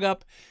will clog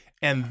up,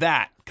 and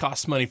that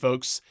costs money,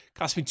 folks. It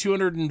cost me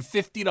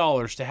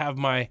 $250 to have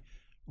my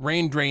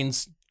rain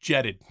drains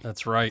jetted.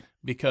 That's right.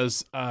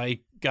 Because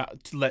I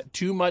got to let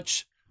too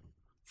much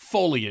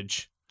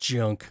foliage.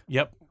 Junk.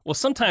 Yep. Well,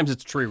 sometimes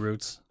it's tree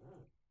roots.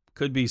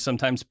 Could be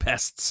sometimes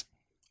pests.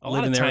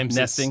 living there,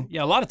 nesting.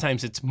 Yeah, a lot of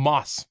times it's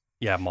moss.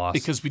 Yeah, moss.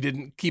 Because we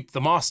didn't keep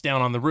the moss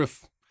down on the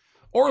roof.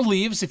 Or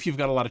leaves if you've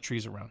got a lot of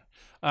trees around.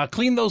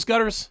 Clean those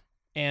gutters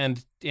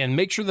and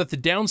make sure that the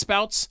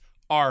downspouts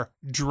are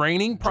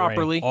draining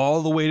properly.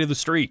 All the way to the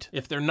street.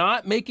 If they're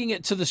not making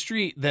it to the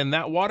street, then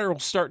that water will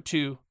start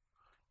to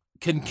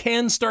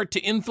can start to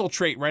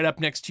infiltrate right up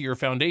next to your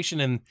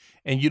foundation,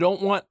 and you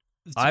don't want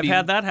I've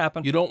had that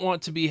happen. You don't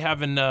want to be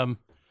having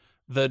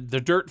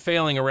the dirt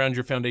failing around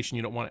your foundation.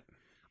 You don't want it.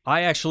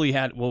 I actually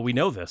had, well, we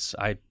know this.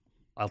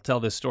 I'll tell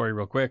this story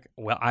real quick.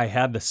 Well, I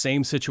had the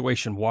same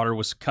situation. Water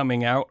was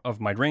coming out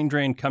of my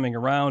drain, coming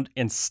around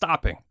and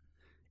stopping.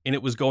 And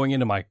it was going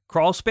into my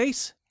crawl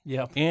space.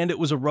 Yep. And it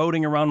was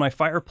eroding around my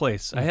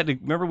fireplace. I had to,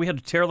 remember we had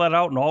to tear that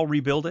out and all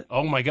rebuild it?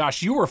 Oh my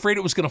gosh, you were afraid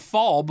it was going to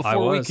fall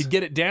before we could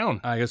get it down.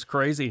 I was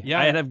crazy.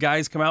 Yeah. I had to have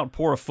guys come out and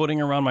pour a footing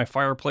around my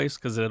fireplace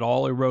because it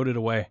all eroded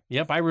away.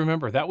 Yep, I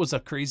remember. That was a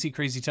crazy,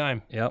 crazy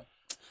time. Yep.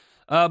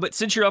 But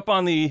since you're up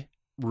on the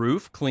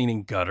roof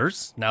cleaning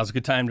gutters, now's a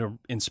good time to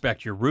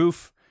inspect your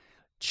roof.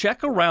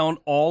 Check around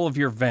all of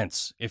your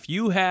vents. If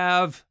you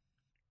have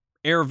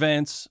air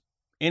vents,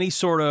 any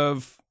sort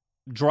of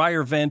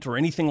dryer vent or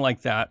anything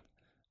like that,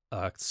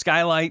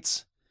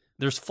 skylights,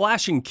 there's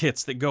flashing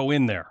kits that go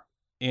in there,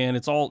 and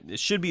it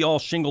should be all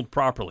shingled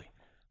properly.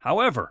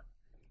 However,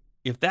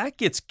 if that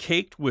gets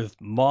caked with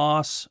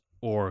moss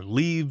or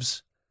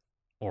leaves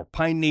or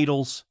pine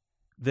needles,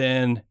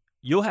 then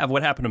you'll have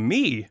what happened to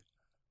me,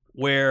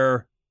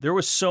 where there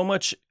was so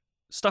much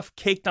stuff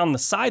caked on the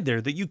side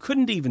there that you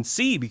couldn't even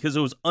see because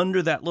it was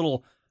under that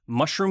little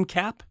mushroom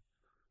cap.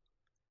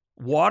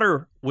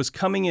 Water was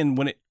coming in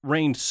when it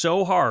rained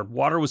so hard.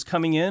 Water was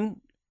coming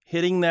in,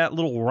 hitting that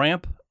little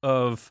ramp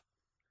of,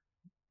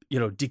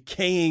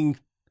 decaying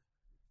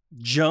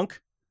junk,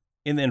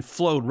 and then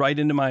flowed right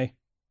into my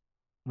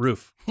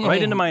roof,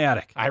 right into my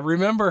attic. I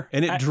remember.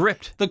 And it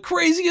dripped. The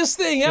craziest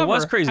thing ever. It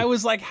was crazy. I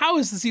was like, how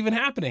is this even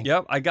happening?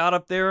 Yep. I got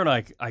up there and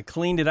I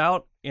cleaned it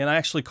out, and I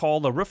actually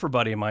called a roofer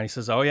buddy of mine. He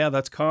says, oh, yeah,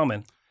 that's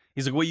common.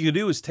 He's like, what you can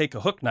do is take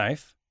a hook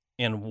knife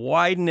and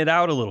widen it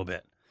out a little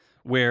bit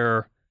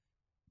where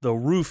the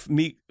roof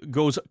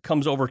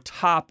comes over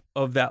top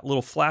of that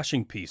little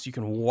flashing piece. You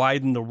can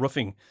widen the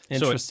roofing.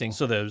 Interesting.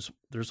 So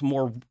there's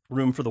more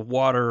room for the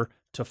water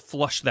to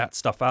flush that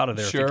stuff out of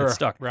there if it gets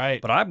stuck.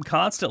 Right. But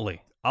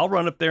I'll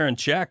run up there and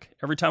check.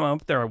 Every time I'm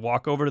up there, I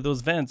walk over to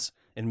those vents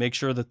and make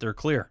sure that they're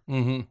clear.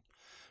 Mm-hmm.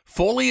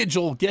 Foliage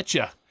will get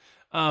you.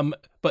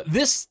 But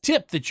this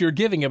tip that you're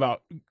giving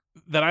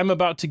that I'm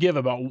about to give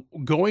about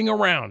going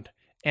around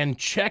and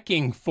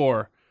checking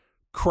for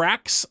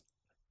cracks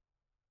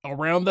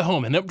around the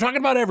home, and I'm talking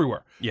about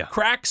everywhere. Yeah.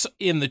 Cracks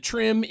in the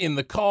trim, in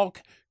the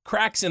caulk,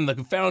 cracks in the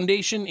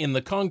foundation, in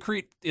the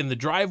concrete, in the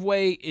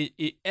driveway,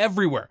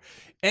 everywhere.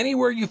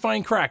 Anywhere you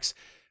find cracks.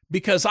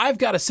 Because I've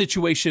got a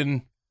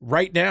situation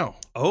right now.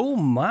 Oh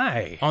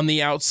my. On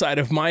the outside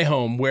of my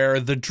home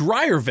where the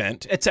dryer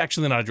vent, it's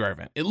actually not a dryer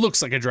vent. It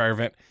looks like a dryer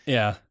vent.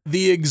 Yeah.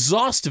 The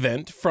exhaust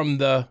vent from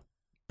the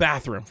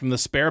bathroom, from the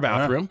spare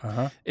bathroom,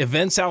 it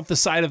vents out the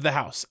side of the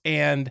house.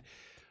 And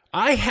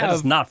that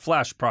does not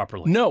flash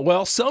properly. No,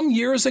 well, some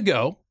years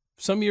ago,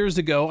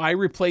 I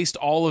replaced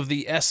all of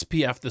the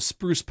SPF, the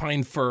spruce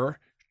pine fir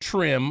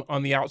trim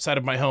on the outside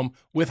of my home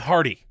with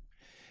Hardy,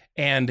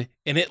 and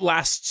it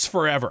lasts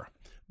forever.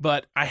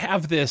 But I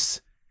have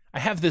this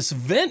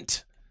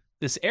vent,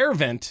 this air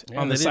vent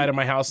on the side of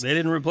my house. They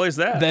didn't replace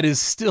that. That is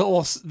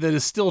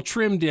still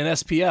trimmed in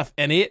SPF,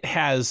 and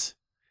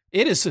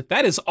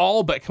that is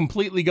all but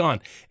completely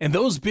gone. And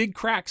those big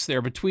cracks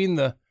there between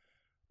the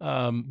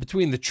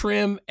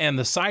trim and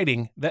the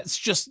siding, that's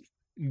just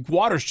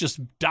water's just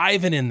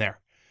diving in there.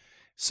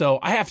 So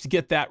I have to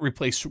get that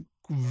replaced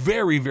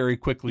very, very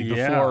quickly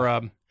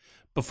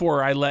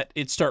before I let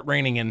it start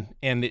raining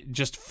and it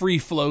just free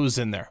flows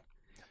in there.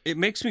 It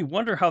makes me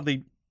wonder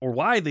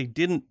why they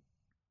didn't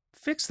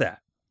fix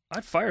that.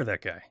 I'd fire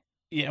that guy.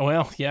 Yeah,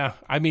 well, yeah.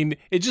 I mean,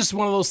 it's just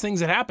one of those things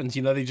that happens.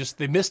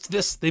 They missed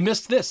this. They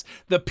missed this.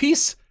 The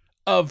piece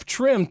of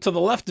trim to the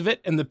left of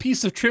it and the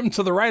piece of trim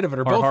to the right of it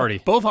are both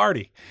Hardy. Both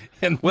Hardy.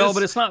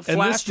 But it's not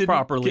flashed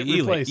properly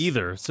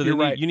either. So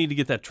you need to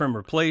get that trim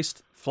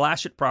replaced,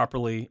 flash it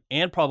properly,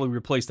 and probably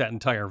replace that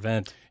entire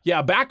vent.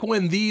 Yeah, back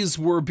when these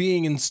were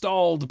being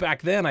installed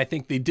back then, I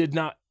think they did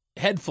not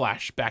head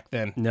flash back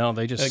then. No,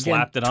 they just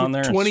slapped it on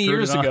there. 20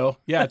 years ago.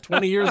 Yeah,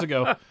 20 years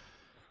ago.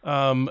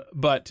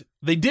 But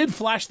they did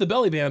flash the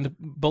belly band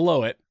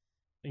below it.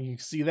 You can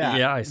see that.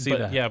 Yeah, I see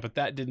that. Yeah, but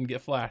that didn't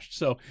get flashed.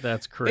 So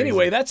that's crazy.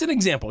 Anyway, that's an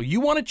example.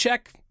 You want to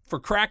check for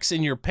cracks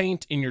in your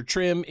paint, in your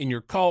trim, in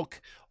your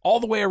caulk, all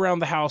the way around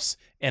the house,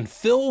 and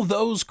fill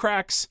those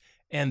cracks,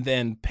 and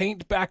then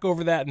paint back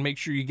over that and make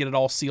sure you get it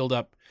all sealed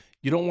up.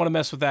 You don't want to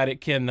mess with that.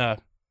 It can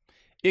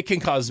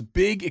cause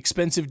big,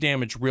 expensive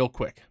damage real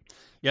quick.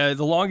 Yeah,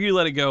 the longer you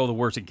let it go, the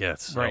worse it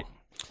gets. So. Right.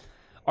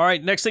 All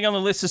right, next thing on the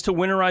list is to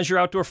winterize your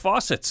outdoor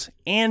faucets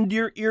and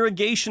your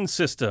irrigation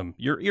system.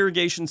 Your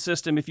irrigation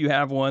system, if you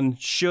have one,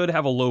 should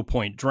have a low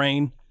point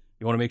drain.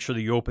 You want to make sure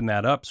that you open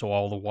that up so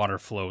all the water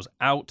flows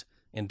out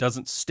and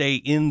doesn't stay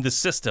in the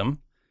system.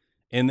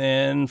 And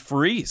then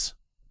freeze.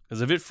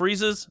 Because if it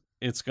freezes,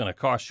 it's going to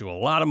cost you a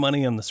lot of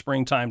money in the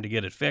springtime to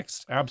get it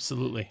fixed.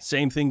 Absolutely.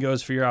 Same thing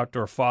goes for your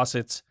outdoor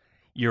faucets,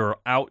 your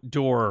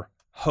outdoor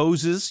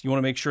hoses. You want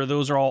to make sure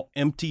those are all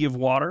empty of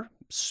water,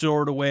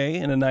 stored away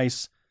in a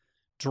nice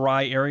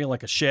dry area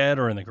like a shed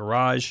or in the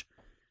garage.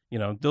 You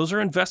know, those are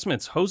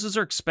investments. Hoses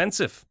are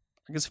expensive.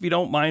 I guess if you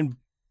don't mind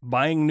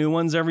buying new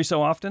ones every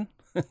so often,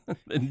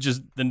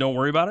 then don't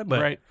worry about it.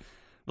 But right.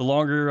 The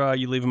longer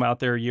you leave them out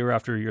there year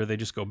after year, they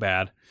just go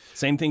bad.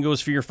 Same thing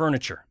goes for your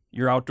furniture,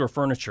 your outdoor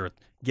furniture.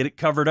 Get it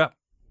covered up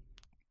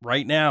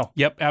right now.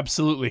 Yep,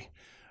 absolutely.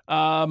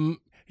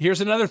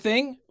 Here's another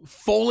thing.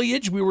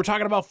 Foliage. We were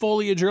talking about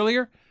foliage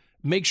earlier.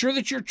 Make sure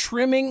that you're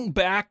trimming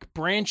back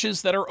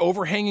branches that are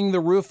overhanging the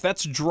roof.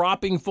 That's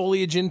dropping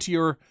foliage into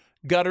your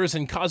gutters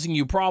and causing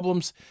you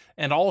problems.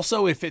 And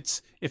also, if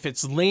it's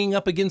laying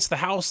up against the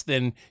house,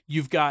 then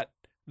you've got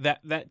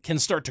that can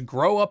start to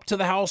grow up to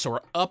the house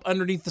or up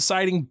underneath the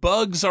siding.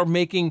 Bugs are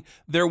making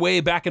their way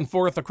back and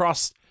forth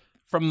across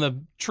from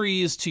the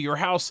trees to your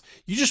house.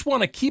 You just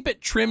want to keep it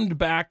trimmed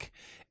back,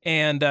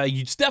 and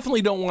you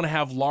definitely don't want to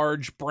have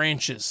large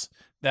branches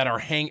that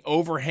are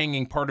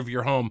overhanging part of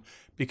your home,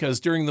 because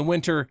during the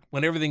winter,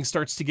 when everything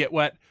starts to get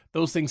wet,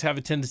 those things have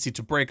a tendency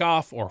to break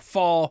off or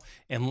fall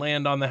and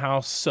land on the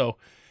house. So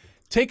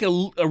take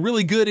a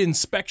really good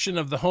inspection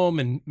of the home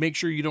and make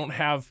sure you don't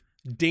have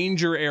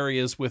danger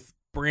areas with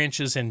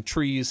branches and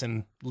trees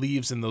and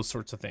leaves and those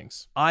sorts of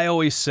things. I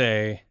always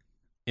say,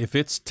 if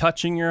it's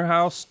touching your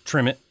house,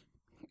 trim it.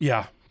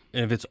 Yeah.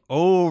 And if it's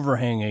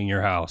overhanging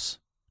your house,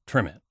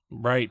 trim it.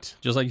 Right.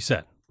 Just like you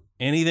said,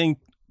 anything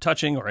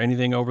touching or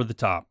anything over the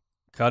top,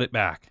 cut it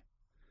back.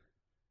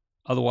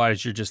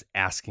 Otherwise, you're just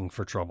asking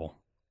for trouble.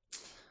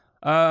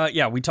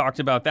 Yeah, we talked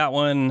about that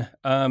one.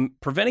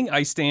 Preventing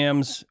ice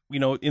dams, you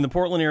know, in the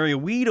Portland area,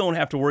 we don't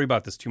have to worry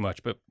about this too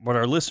much, but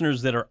our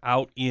listeners that are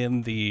out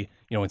in the,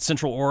 you know, in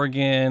Central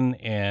Oregon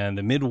and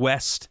the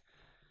Midwest,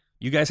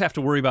 you guys have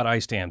to worry about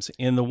ice dams.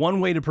 And the one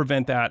way to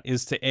prevent that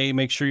is to A,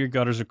 make sure your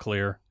gutters are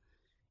clear,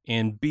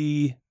 and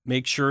B,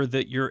 make sure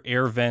that your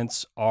air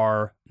vents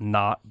are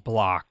not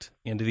blocked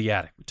into the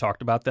attic. We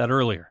talked about that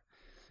earlier.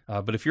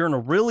 But if you're in a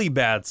really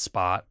bad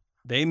spot,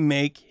 they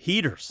make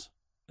heaters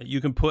that you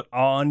can put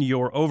on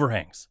your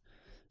overhangs.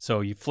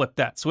 So you flip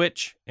that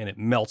switch and it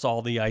melts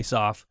all the ice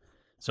off.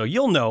 So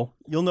you'll know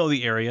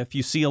the area. If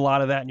you see a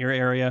lot of that in your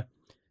area,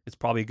 it's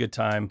probably a good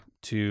time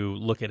to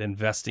look at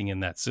investing in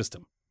that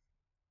system.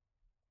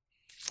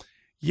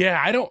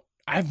 Yeah,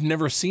 I've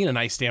never seen an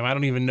ice dam. I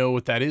don't even know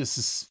what that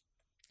is.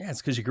 Yeah,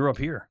 it's because you grew up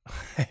here.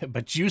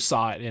 But you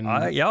saw it in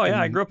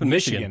I grew up in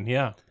Michigan.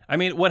 Yeah. I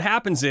mean, what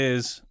happens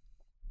is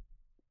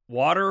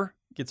water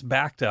gets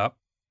backed up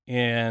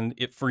and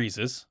it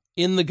freezes.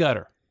 In the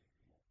gutter.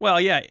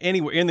 Well, yeah,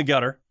 anywhere in the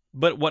gutter.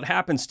 But what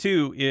happens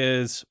too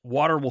is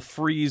water will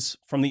freeze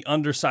from the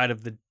underside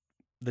of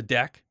the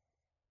deck,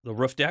 the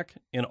roof deck,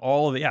 and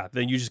all of the,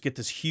 then you just get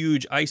this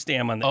huge ice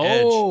dam on the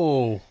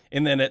edge.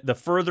 And then the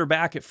further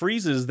back it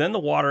freezes, then the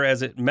water,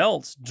 as it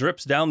melts,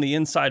 drips down the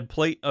inside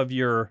plate of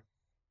your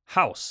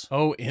house.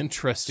 Oh,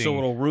 interesting. So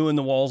it'll ruin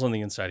the walls on the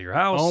inside of your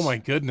house. Oh, my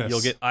goodness.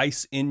 You'll get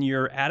ice in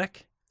your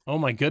attic. Oh,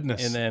 my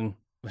goodness. And then,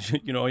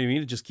 you know what I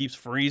mean? It just keeps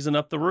freezing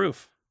up the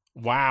roof.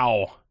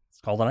 Wow.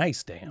 It's called an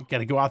ice dam. Got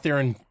to go out there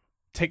and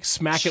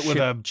smack it with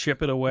a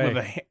chip it away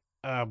with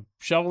a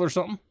shovel or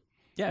something.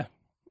 Yeah.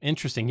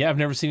 Interesting. Yeah, I've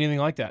never seen anything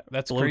like that.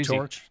 That's crazy.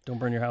 Torch. Don't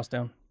burn your house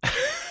down.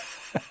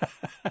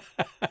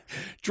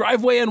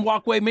 Driveway and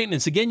walkway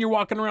maintenance. Again, you're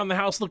walking around the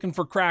house looking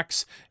for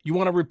cracks. You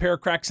want to repair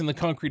cracks in the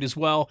concrete as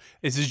well.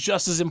 This is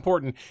just as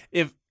important.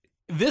 If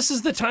this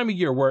is the time of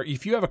year where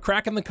if you have a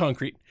crack in the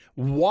concrete,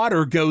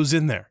 water goes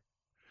in there.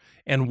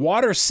 And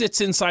water sits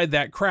inside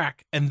that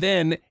crack, and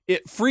then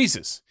it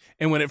freezes.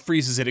 And when it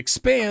freezes, it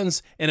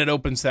expands, and it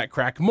opens that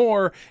crack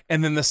more,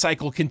 and then the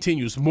cycle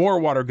continues. More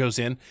water goes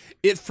in,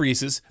 it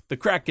freezes, the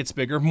crack gets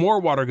bigger, more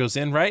water goes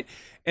in, right?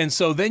 And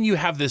so then you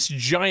have this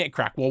giant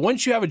crack. Well,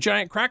 once you have a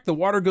giant crack, the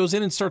water goes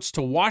in and starts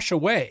to wash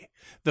away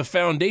the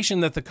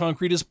foundation that the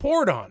concrete is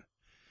poured on.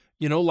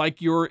 You know, like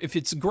if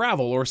it's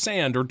gravel or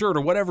sand or dirt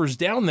or whatever's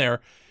down there,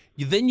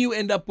 then you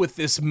end up with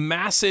this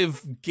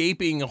massive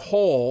gaping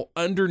hole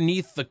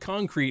underneath the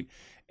concrete,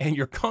 and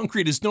your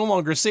concrete is no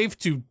longer safe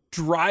to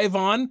drive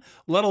on,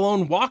 let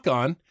alone walk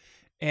on.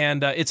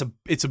 And it's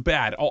a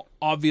bad.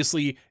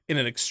 Obviously, in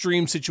an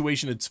extreme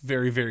situation, it's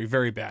very, very,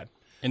 very bad.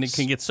 And it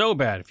can get so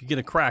bad. If you get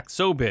a crack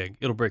so big,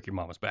 it'll break your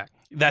mama's back.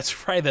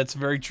 That's right. That's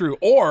very true.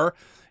 Or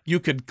you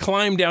could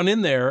climb down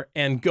in there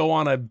and go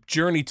on a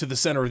journey to the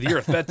center of the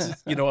earth.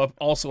 That's,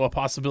 also a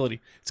possibility.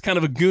 It's kind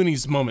of a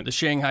Goonies moment. The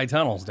Shanghai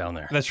tunnels down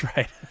there. That's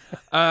right.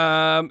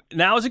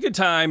 Now is a good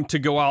time to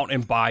go out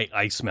and buy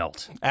ice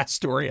melt.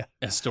 Astoria.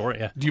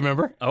 Do you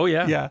remember? Oh,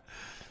 yeah.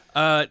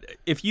 Yeah.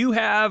 If you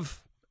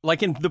have,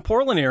 like in the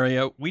Portland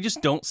area, we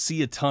just don't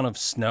see a ton of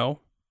snow.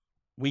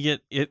 We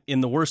get it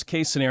in the worst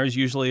case scenarios.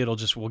 Usually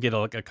we'll get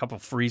a couple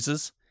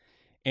freezes.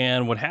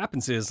 And what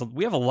happens is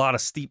we have a lot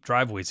of steep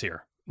driveways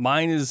here.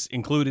 Mine is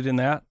included in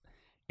that.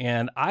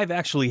 And I've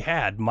actually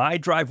had my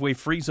driveway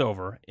freeze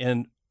over.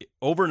 And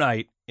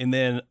overnight, and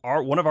then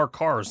one of our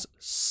cars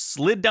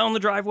slid down the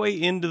driveway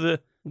into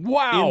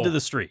the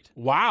street.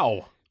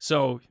 Wow.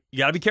 So you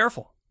got to be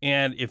careful.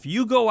 And if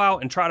you go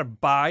out and try to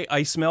buy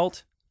ice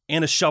melt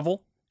and a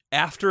shovel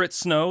after it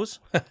snows,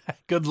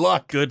 good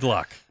luck. Good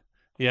luck.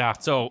 Yeah.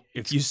 So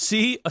if you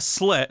see a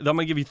sled, I'm going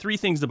to give you 3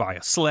 things to buy.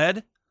 A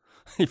sled,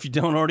 if you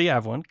don't already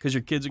have one, because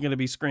your kids are going to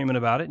be screaming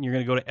about it, and you're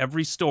going to go to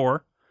every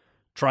store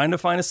trying to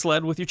find a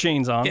sled with your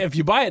chains on. Yeah, if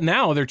you buy it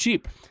now, they're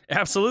cheap.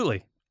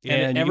 Absolutely.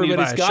 And you everybody's need to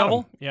buy a got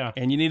shovel. them. Yeah.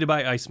 And you need to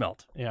buy ice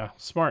melt. Yeah,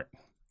 smart.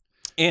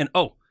 And,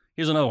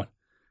 here's another one.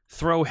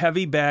 Throw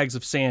heavy bags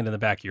of sand in the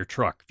back of your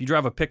truck. If you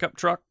drive a pickup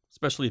truck,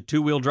 especially a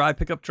 2-wheel drive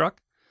pickup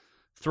truck,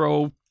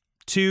 throw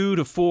 2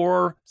 to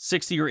 4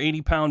 60 or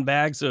 80-pound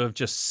bags of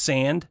just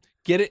sand.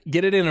 Get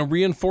it in a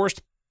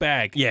reinforced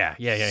bag. Yeah.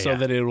 So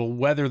that it will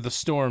weather the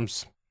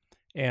storms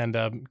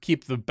and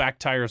keep the back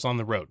tires on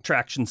the road.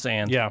 Traction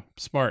sand. Yeah,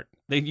 smart.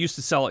 They used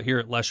to sell it here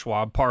at Les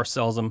Schwab. PARR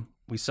sells them.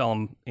 We sell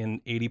them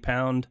in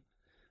 80-pound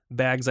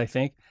bags, I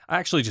think. I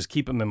actually just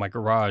keep them in my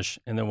garage,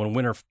 and then when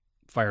winter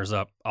fires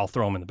up, I'll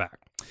throw them in the back.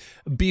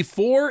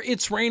 Before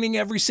it's raining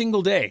every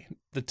single day,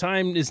 the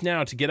time is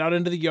now to get out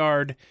into the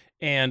yard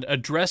and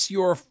address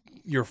your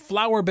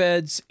flower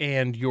beds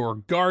and your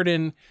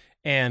garden.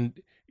 And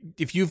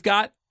if you've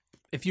got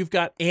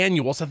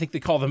annuals, I think they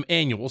call them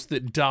annuals,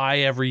 that die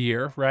every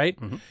year, right?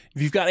 Mm-hmm.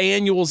 If you've got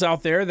annuals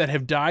out there that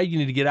have died, you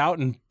need to get out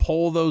and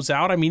pull those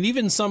out. I mean,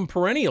 even some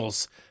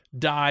perennials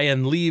die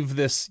and leave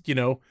this,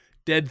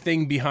 dead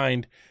thing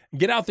behind.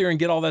 Get out there and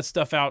get all that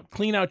stuff out.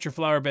 Clean out your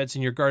flower beds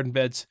and your garden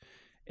beds,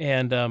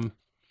 and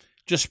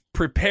just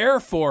prepare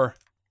for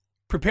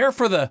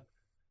the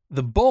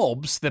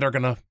bulbs that are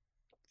going to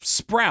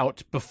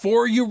sprout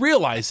before you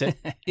realize it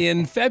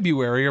in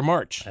February or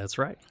March. That's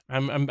right.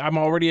 I'm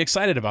already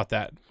excited about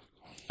that.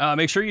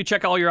 Make sure you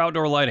check all your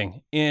outdoor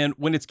lighting. And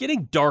when it's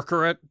getting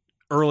darker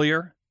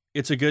earlier,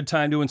 it's a good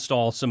time to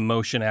install some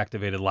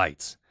motion-activated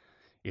lights.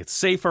 It's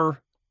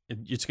safer.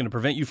 It's going to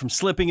prevent you from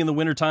slipping in the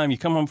wintertime. You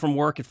come home from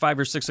work at 5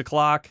 or 6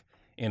 o'clock,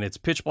 and it's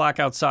pitch black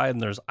outside,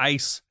 and there's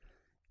ice.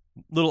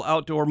 Little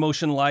outdoor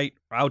motion light,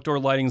 outdoor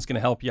lighting is going to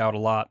help you out a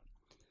lot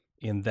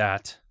in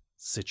that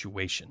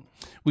situation.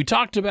 We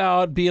talked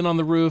about being on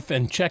the roof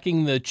and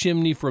checking the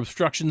chimney for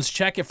obstructions.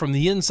 Check it from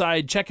the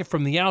inside, check it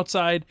from the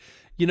outside.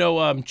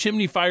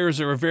 Chimney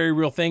fires are a very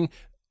real thing.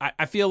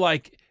 I feel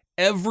like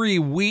every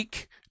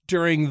week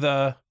during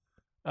the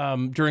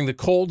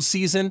cold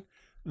season,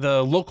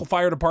 the local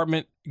fire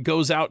department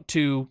goes out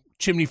to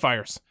chimney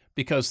fires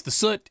because the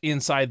soot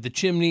inside the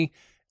chimney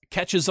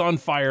catches on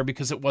fire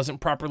because it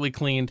wasn't properly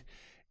cleaned.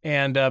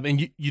 And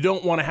you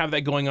don't want to have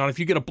that going on. If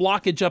you get a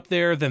blockage up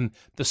there, then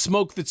the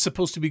smoke that's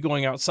supposed to be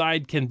going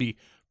outside can be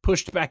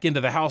pushed back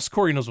into the house.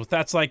 Corey knows what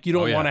that's like. You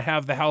don't want to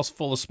have the house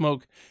full of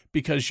smoke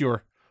because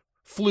your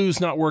flue's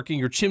not working,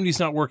 your chimney's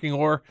not working,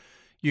 or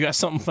you got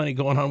something funny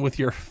going on with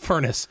your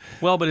furnace.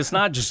 Well, but it's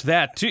not just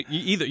that too,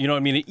 either. You know what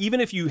I mean? Even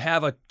if you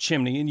have a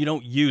chimney and you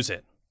don't use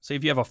it, say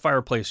if you have a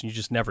fireplace and you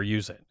just never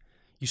use it,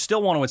 you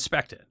still want to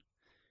inspect it.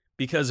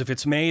 Because if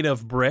it's made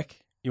of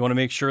brick, you want to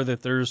make sure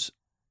that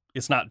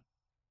it's not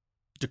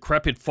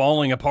decrepit,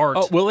 falling apart.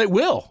 Oh, well, it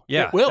will.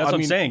 Yeah, it will. That's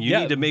what I'm saying. You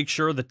need to make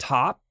sure the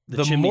top,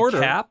 the chimney mortar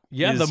cap,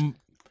 is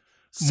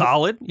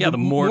solid. Yeah, the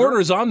mortar.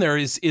 mortar's on there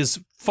is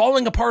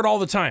falling apart all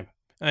the time.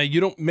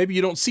 Maybe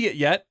you don't see it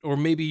yet, or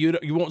maybe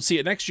you won't see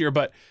it next year,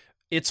 but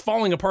it's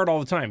falling apart all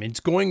the time. It's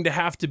going to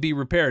have to be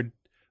repaired.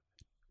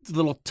 The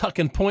little tuck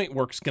and point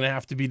work's going to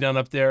have to be done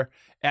up there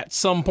at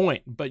some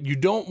point, but you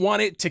don't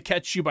want it to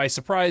catch you by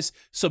surprise,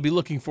 so be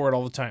looking for it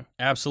all the time.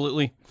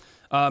 Absolutely.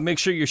 Make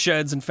sure your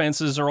sheds and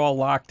fences are all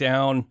locked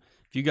down.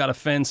 If you got a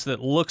fence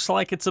that looks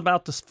like it's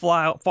about to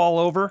fall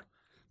over,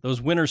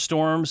 those winter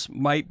storms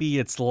might be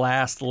its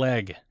last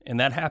leg. And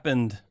that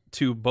happened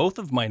to both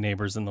of my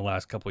neighbors in the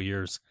last couple of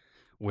years,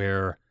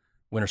 where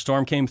winter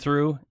storm came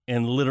through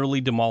and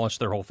literally demolished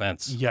their whole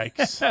fence.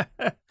 Yikes.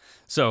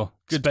 So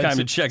good time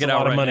to check it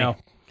out right now.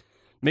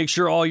 Make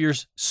sure all your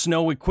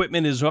snow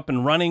equipment is up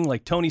and running.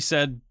 Like Tony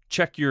said,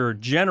 check your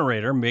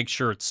generator. Make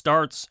sure it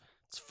starts.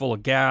 It's full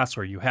of gas,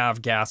 or you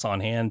have gas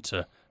on hand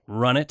to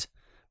run it.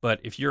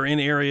 But if you're in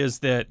areas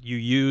that you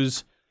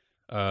use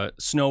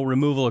snow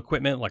removal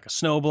equipment like a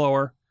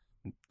snowblower,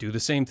 do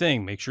the same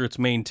thing. Make sure it's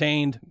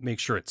maintained. Make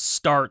sure it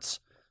starts.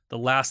 The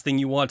last thing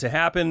you want to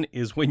happen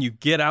is when you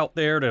get out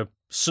there to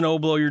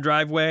snowblow your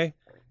driveway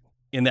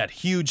in that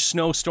huge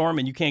snowstorm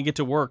and you can't get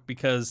to work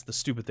because the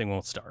stupid thing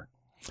won't start.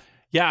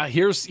 Yeah,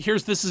 here's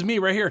this is me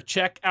right here.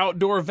 Check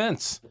outdoor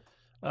vents.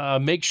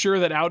 Make sure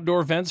that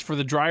outdoor vents for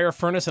the dryer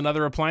furnace and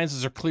other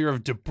appliances are clear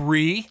of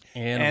debris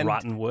and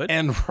rotten wood.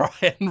 And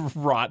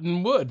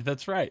rotten wood.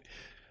 That's right.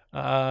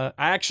 I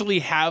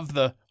actually have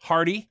the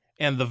Hardy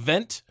and the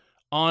vent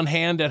on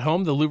hand at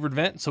home, the louvered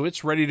vent, so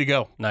it's ready to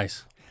go.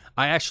 Nice.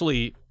 I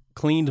actually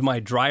cleaned my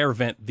dryer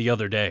vent the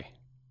other day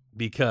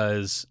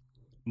because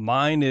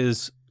mine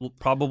is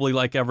probably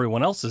like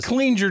everyone else's.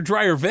 Cleaned your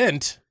dryer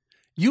vent?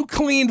 You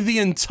cleaned the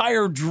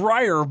entire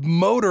dryer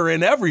motor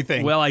and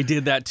everything. Well, I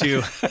did that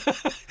too.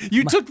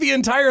 You took the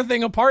entire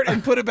thing apart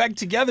and put it back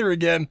together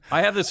again.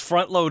 I have this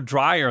front load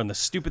dryer, and the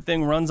stupid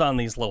thing runs on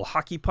these little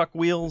hockey puck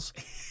wheels.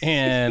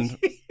 And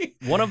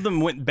one of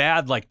them went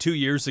bad like 2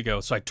 years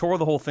ago. So I tore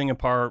the whole thing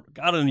apart,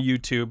 got it on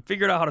YouTube,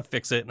 figured out how to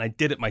fix it, and I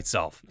did it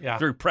myself. Yeah.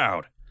 Very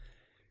proud.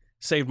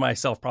 Saved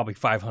myself probably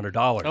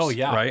 $500. Oh,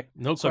 yeah. Right?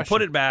 No so question. I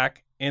put it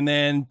back, and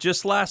then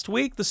just last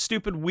week, the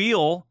stupid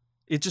wheel,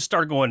 it just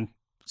started going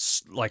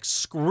like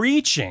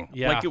screeching.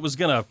 Yeah. Like it was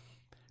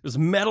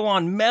metal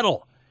on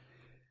metal.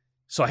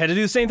 So I had to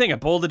do the same thing. I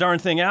pulled the darn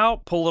thing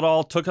out,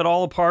 took it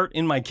all apart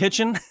in my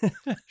kitchen.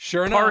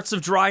 Sure enough. Parts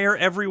of dryer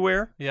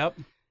everywhere. Yep.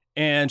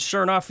 And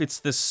sure enough, it's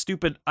this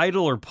stupid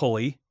idler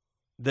pulley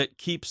that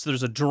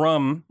there's a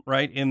drum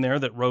right in there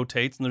that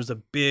rotates, and there's a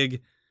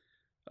big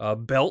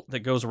belt that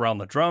goes around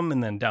the drum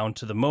and then down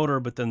to the motor,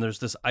 but then there's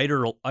this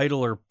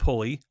idler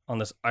pulley on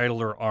this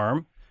idler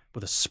arm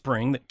with a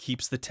spring that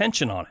keeps the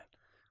tension on it.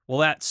 Well,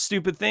 that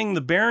stupid thing,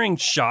 the bearing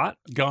shot.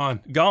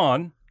 Gone.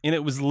 And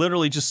it was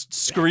literally just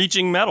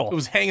screeching metal. It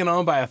was hanging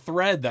on by a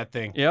thread, that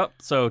thing. Yep.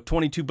 So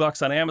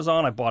 $22 on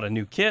Amazon. I bought a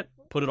new kit,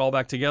 put it all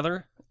back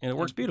together, and it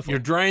works beautifully. You're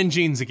drying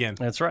jeans again.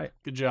 That's right.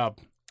 Good job.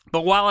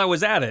 But while I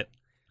was at it,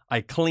 I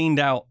cleaned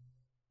out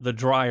the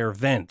dryer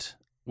vent,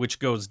 which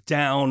goes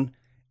down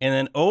and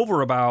then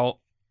over about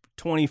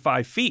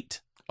 25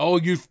 feet. Oh,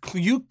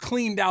 you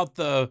cleaned out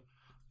the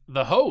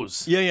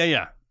hose.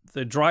 Yeah.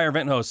 The dryer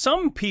vent hose.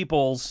 Some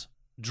people's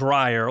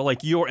dryer,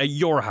 like at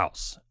your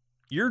house,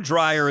 your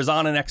dryer is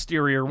on an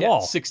exterior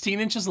wall. 16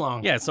 inches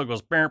long. Yeah, so it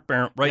goes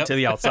right to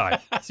the outside.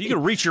 So you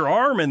can reach your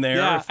arm in there.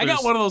 Yeah, I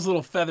got one of those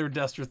little feather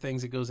duster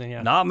things that goes in.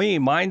 Yeah. Not me.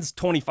 Mine's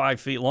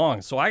 25 feet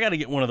long. So I got to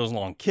get one of those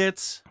long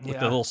kits with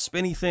the little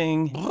spinny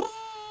thing.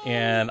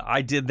 And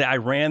I did that. I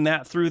ran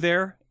that through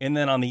there. And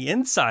then on the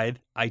inside,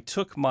 I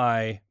took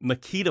my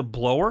Makita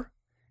blower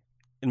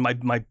and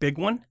my big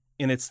one.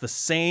 And it's the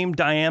same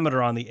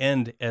diameter on the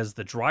end as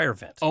the dryer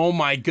vent. Oh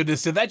my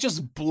goodness. Did that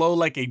just blow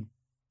like a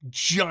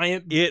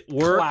giant It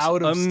worked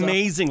cloud of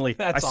amazingly.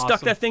 Stuff? That's I stuck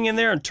awesome. that thing in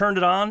there and turned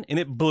it on, and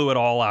it blew it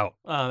all out.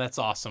 Oh, that's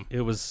awesome. It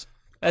was...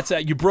 That's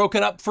you broke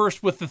it up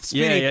first with the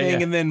spinny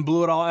thing and then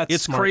blew it all out.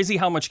 It's smart. crazy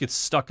how much gets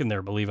stuck in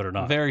there, believe it or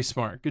not. Very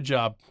smart. Good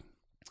job.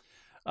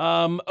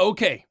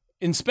 Okay.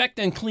 Inspect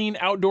and clean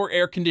outdoor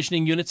air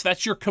conditioning units.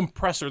 That's your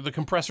compressor. The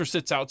compressor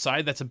sits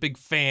outside. That's a big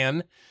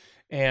fan.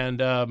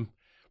 And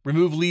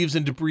remove leaves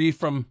and debris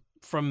from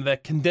the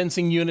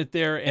condensing unit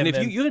there. And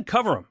if you can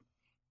cover them.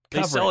 They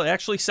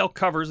actually sell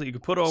covers that you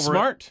can put over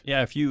Smart. it.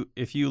 Yeah, if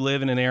you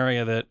live in an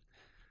area that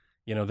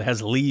that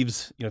has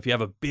leaves, if you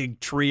have a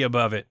big tree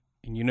above it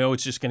and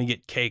it's just going to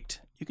get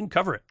caked, you can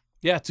cover it.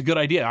 Yeah, it's a good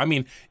idea. I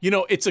mean,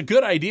 it's a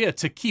good idea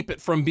to keep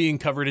it from being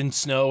covered in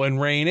snow and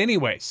rain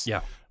anyways.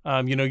 Yeah.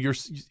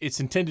 It's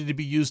intended to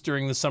be used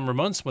during the summer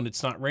months when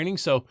it's not raining,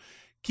 so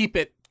keep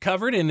it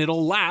covered and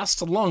it'll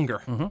last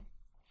longer. Mm-hmm.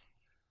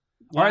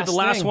 All right, the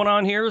last one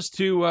on here is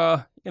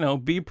to,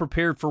 be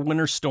prepared for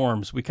winter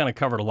storms. We kind of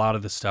covered a lot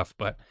of this stuff,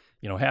 but,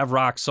 have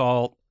rock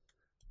salt,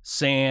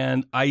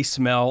 sand, ice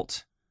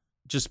melt.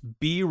 Just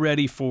be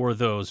ready for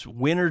those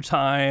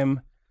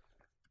wintertime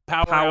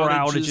power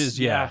outages.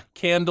 Yeah.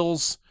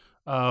 Candles,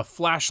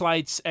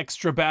 flashlights,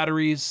 extra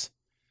batteries.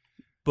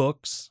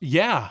 Books.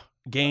 Yeah.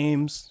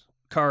 Games,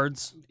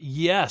 cards.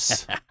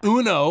 Yes.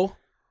 Uno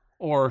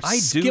or I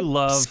do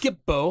love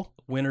Skip-Bo.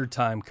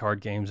 Wintertime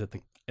card games at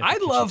the I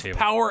love table.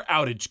 power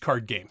outage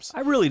card games.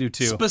 I really do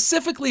too.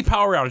 Specifically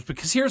power outage,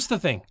 because here's the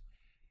thing.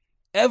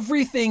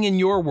 Everything in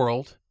your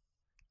world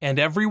and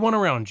everyone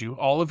around you,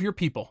 all of your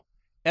people,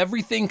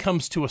 everything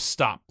comes to a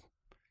stop.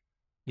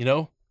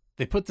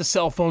 They put the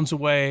cell phones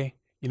away,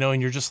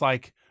 and you're just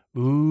like,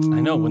 ooh. I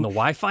know. When the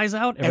Wi-Fi's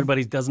out,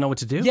 everybody doesn't know what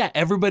to do. Yeah,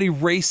 everybody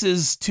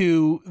races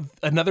to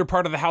another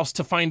part of the house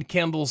to find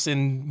candles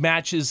and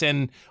matches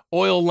and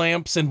oil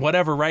lamps and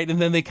whatever, right?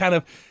 And then they kind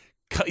of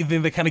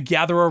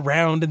gather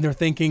around and they're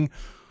thinking,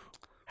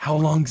 how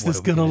long is this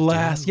going to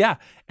last? Yeah.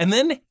 And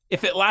then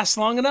if it lasts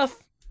long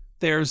enough,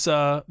 there's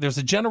a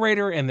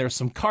generator and there's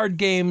some card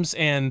games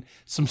and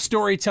some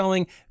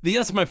storytelling.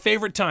 That's my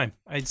favorite time.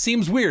 It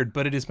seems weird,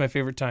 but it is my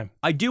favorite time.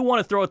 I do want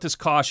to throw out this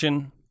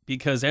caution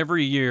because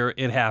every year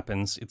it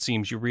happens. It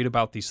seems you read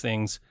about these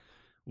things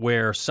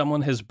where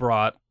someone has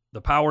brought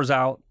the power's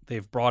out.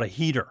 They've brought a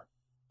heater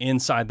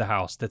inside the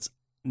house that's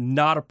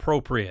not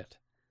appropriate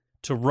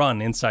to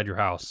run inside your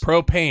house.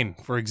 Propane,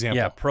 for example.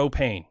 Yeah,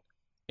 propane.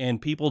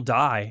 And people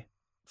die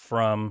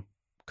from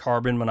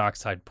carbon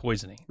monoxide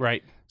poisoning.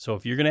 Right. So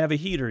if you're going to have a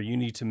heater, you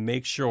need to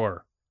make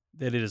sure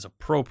that it is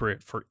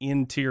appropriate for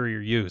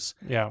interior use.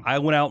 Yeah. I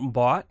went out and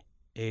bought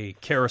a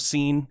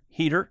kerosene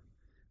heater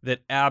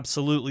that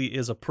absolutely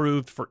is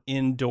approved for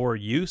indoor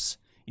use.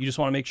 You just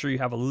want to make sure you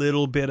have a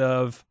little bit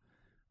of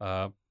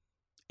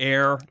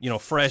air,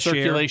 fresh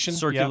circulation.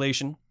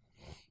 Yep.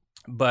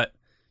 But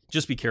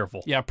just be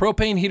careful. Yeah,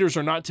 propane heaters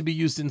are not to be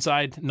used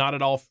inside, not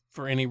at all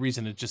for any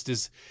reason. It just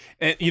is.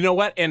 And you know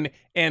what?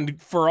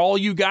 And for all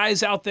you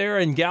guys out there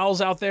and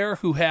gals out there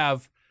who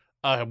have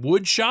a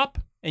wood shop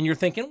and you're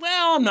thinking,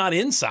 well, I'm not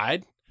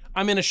inside.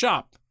 I'm in a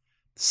shop.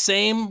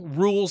 Same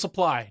rules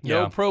apply.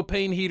 No Yeah.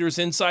 propane heaters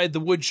inside the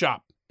wood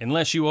shop.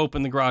 Unless you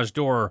open the garage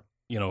door,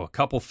 a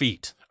couple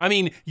feet. I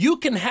mean, you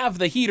can have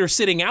the heater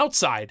sitting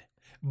outside,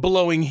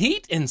 blowing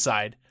heat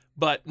inside,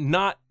 but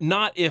not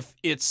if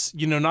it's,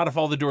 not if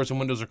all the doors and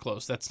windows are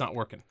closed. That's not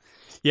working.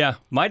 Yeah,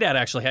 my dad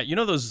actually had,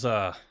 those,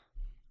 I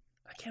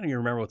can't even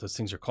remember what those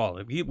things are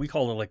called. We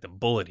call it like the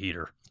bullet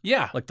heater.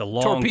 Yeah. Like the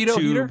long Torpedo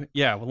tube. heater?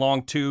 Yeah,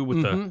 long tube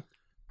with the...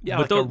 Yeah,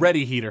 but like a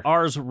ready heater.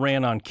 Ours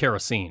ran on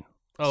kerosene,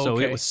 so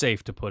okay. it was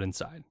safe to put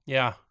inside.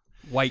 Yeah.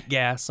 White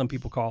gas, some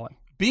people call it.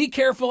 Be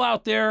careful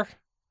out there.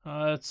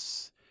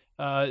 It's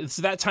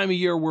that time of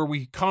year where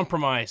we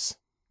compromise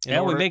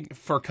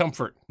for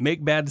comfort.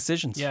 Make bad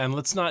decisions. Yeah, and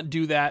let's not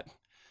do that.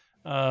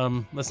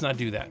 Let's not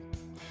do that.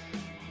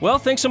 Well,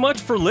 thanks so much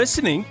for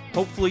listening.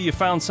 Hopefully you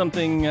found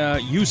something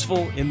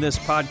useful in this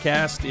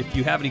podcast. If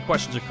you have any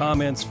questions or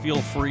comments,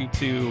 feel free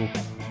to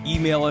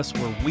email us.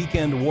 We're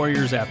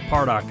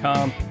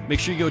weekendwarriors@PARR.com. Make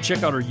sure you go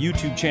check out our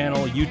YouTube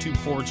channel,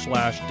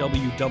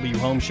 YouTube.com/WW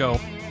Home Show.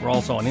 We're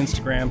also on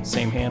Instagram,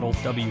 same handle,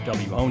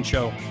 WW Home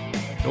Show.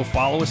 Go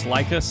follow us,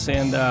 like us,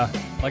 and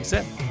like I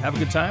said, have a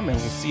good time, and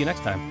we'll see you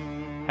next time.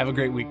 Have a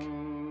great week.